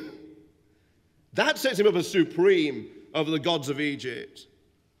bidding. That sets him up as supreme over the gods of Egypt.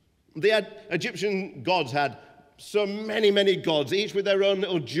 The Egyptian gods had so many gods, each with their own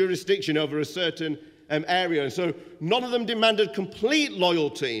little jurisdiction over a certain area. And so none of them demanded complete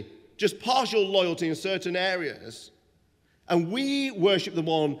loyalty, just partial loyalty in certain areas. And we worship the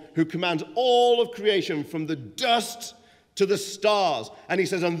one who commands all of creation from the dust to the stars. And he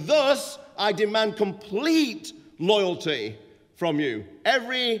says, and thus I demand complete loyalty from you,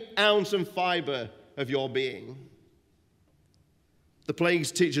 every ounce and fiber of your being. The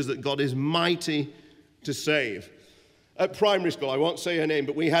plagues teach us that God is mighty to save. At primary school, I won't say her name,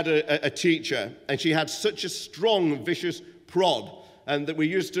 but we had a teacher, and she had such a strong, vicious prod, and that we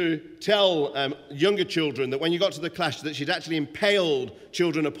used to tell younger children that when you got to the class that she'd actually impaled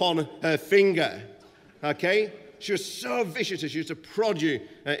children upon her finger. Okay? She was so vicious that she used to prod you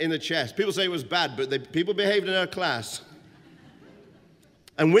in the chest. People say it was bad, but people behaved in her class.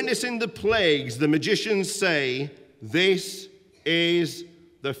 And witnessing the plagues, the magicians say, "This is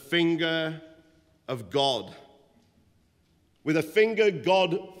the finger of God." With a finger,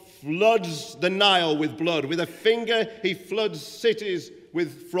 God floods the Nile with blood. With a finger, he floods cities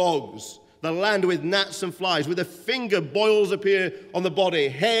with frogs, the land with gnats and flies. With a finger, boils appear on the body.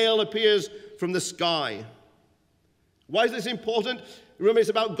 Hail appears from the sky. Why is this important? Remember, it's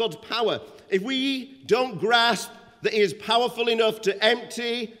about God's power. If we don't grasp that he is powerful enough to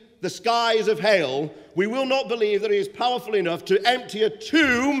empty the skies of hail, we will not believe that he is powerful enough to empty a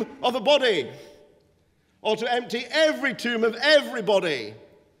tomb of a body, or to empty every tomb of everybody.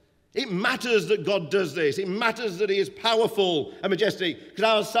 It matters that God does this. It matters that he is powerful and majestic, because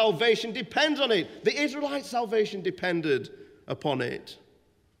our salvation depends on it. The Israelites' salvation depended upon it.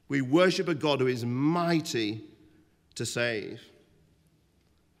 We worship a God who is mighty to save.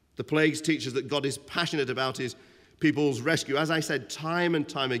 The plagues teach us that God is passionate about his people's rescue. As I said, time and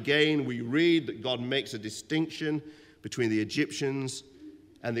time again, we read that God makes a distinction between the Egyptians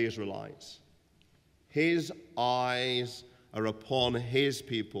and the Israelites. His eyes are upon his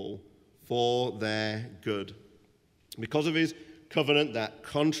people for their good. Because of his covenant, that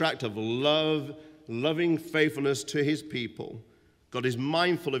contract of loving faithfulness to his people, God is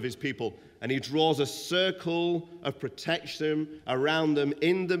mindful of his people, and he draws a circle of protection around them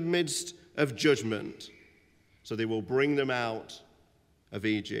in the midst of judgment, so they will bring them out of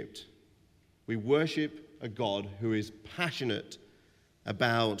Egypt. We worship a God who is passionate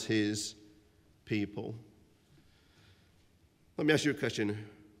about his people. Let me ask you a question.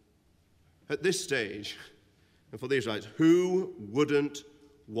 At this stage, and for the Israelites, who wouldn't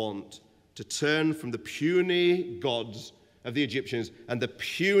want to turn from the puny gods of the Egyptians and the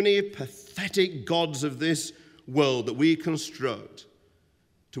puny, pathetic gods of this world that we construct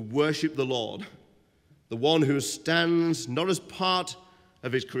to worship the Lord, the one who stands not as part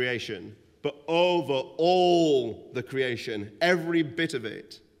of his creation, but over all the creation, every bit of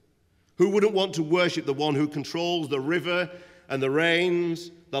it? Who wouldn't want to worship the one who controls the river and the rains,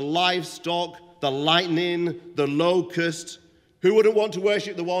 the livestock, the lightning, the locust? Who wouldn't want to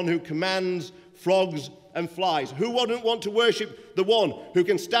worship the one who commands frogs and flies? Who wouldn't want to worship the one who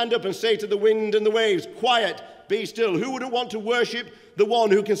can stand up and say to the wind and the waves, "Quiet, be still"? Who wouldn't want to worship the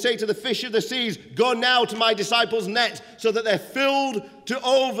one who can say to the fish of the seas, "Go now to my disciples' nets," so that they're filled to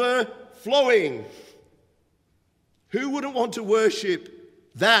overflowing? Who wouldn't want to worship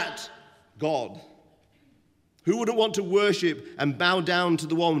that God? Who wouldn't want to worship and bow down to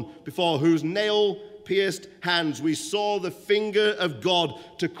the one before whose nail-pierced hands we saw the finger of God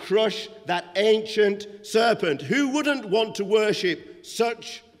to crush that ancient serpent? Who wouldn't want to worship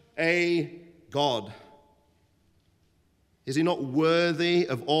such a God? Is he not worthy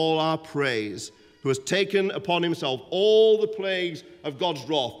of all our praise, who has taken upon himself all the plagues of God's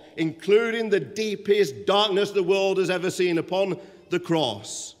wrath, including the deepest darkness the world has ever seen, upon the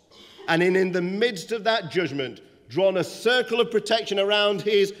cross? And in the midst of that judgment, drawn a circle of protection around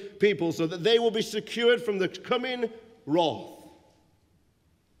his people so that they will be secured from the coming wrath.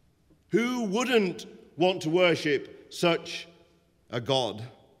 Who wouldn't want to worship such a God?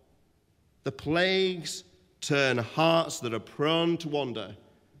 The plagues turn hearts that are prone to wander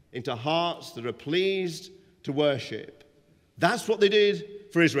into hearts that are pleased to worship. That's what they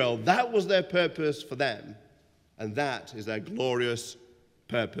did for Israel. That was their purpose for them. And that is their glorious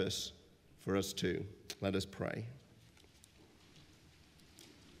purpose for us too. Let us pray.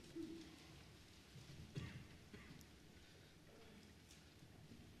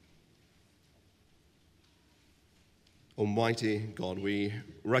 Almighty God, we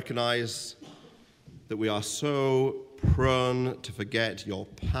recognize that we are so prone to forget your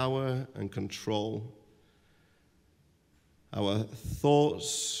power and control. Our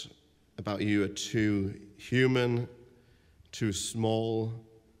thoughts about you are too human, too small,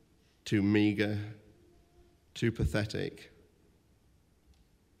 too meager, too pathetic.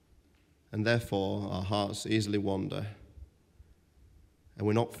 And therefore, our hearts easily wander, and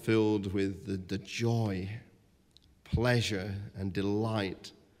we're not filled with the joy, pleasure, and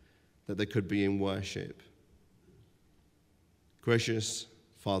delight that there could be in worship. Gracious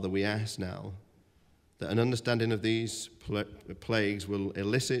Father, we ask now that an understanding of these plagues will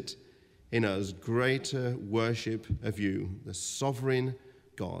elicit in us greater worship of you, the sovereign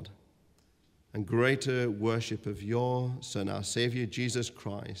God, and greater worship of your Son, our Savior, Jesus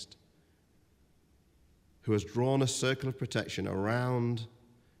Christ, who has drawn a circle of protection around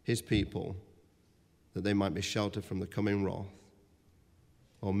his people that they might be sheltered from the coming wrath.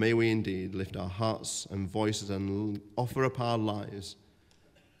 Or may we indeed lift our hearts and voices and offer up our lives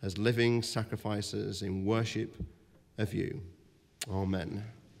as living sacrifices in worship of you. Amen.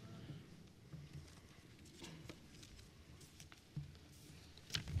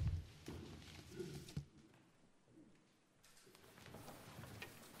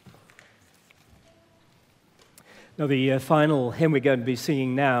 Now, the final hymn we're going to be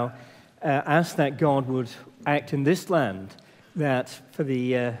singing now asks that God would act in this land, that for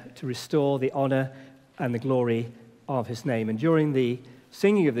to restore the honor and the glory of his name. And during the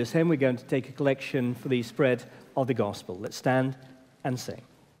singing of this hymn, we're going to take a collection for the spread of the gospel. Let's stand and sing.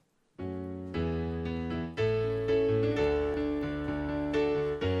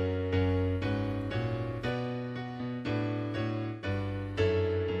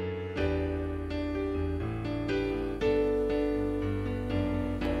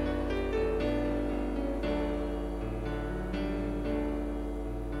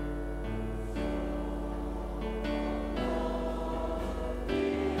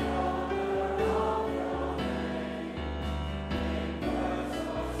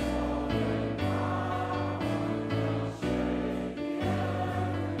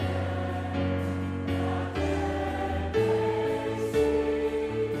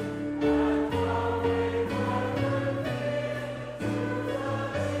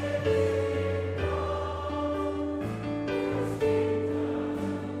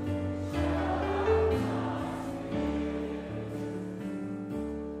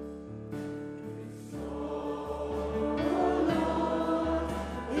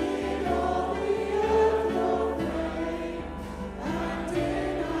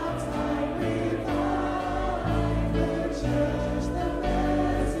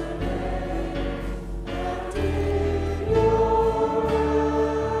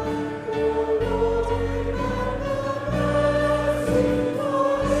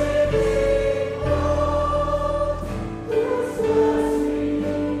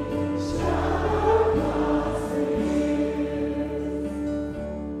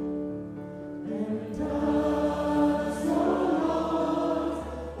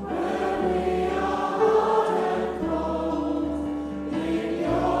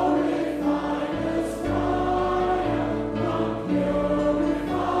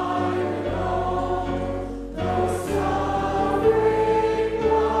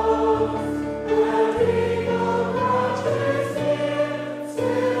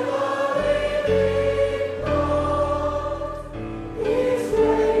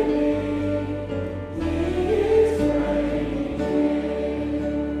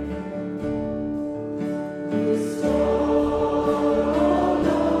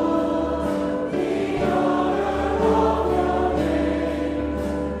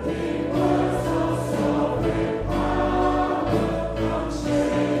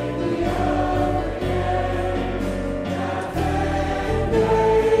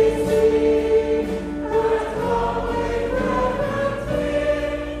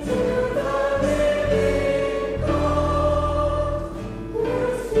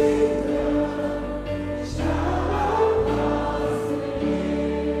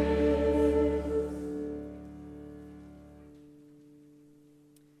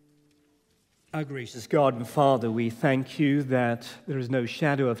 Our gracious God and Father, we thank you that there is no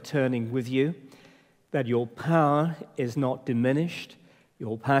shadow of turning with you, that your power is not diminished,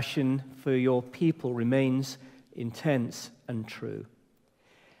 your passion for your people remains intense and true.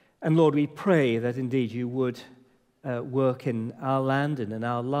 And Lord, we pray that indeed you would work in our land and in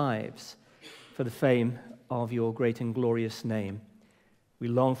our lives for the fame of your great and glorious name. We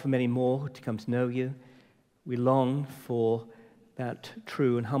long for many more to come to know you. We long for that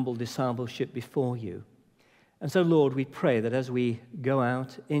true and humble discipleship before you. And so, Lord, we pray that as we go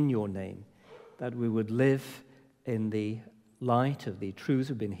out in your name, that we would live in the light of the truths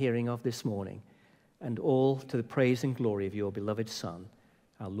we've been hearing of this morning, and all to the praise and glory of your beloved Son,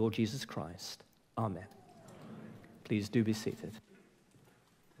 our Lord Jesus Christ. Amen. Please do be seated.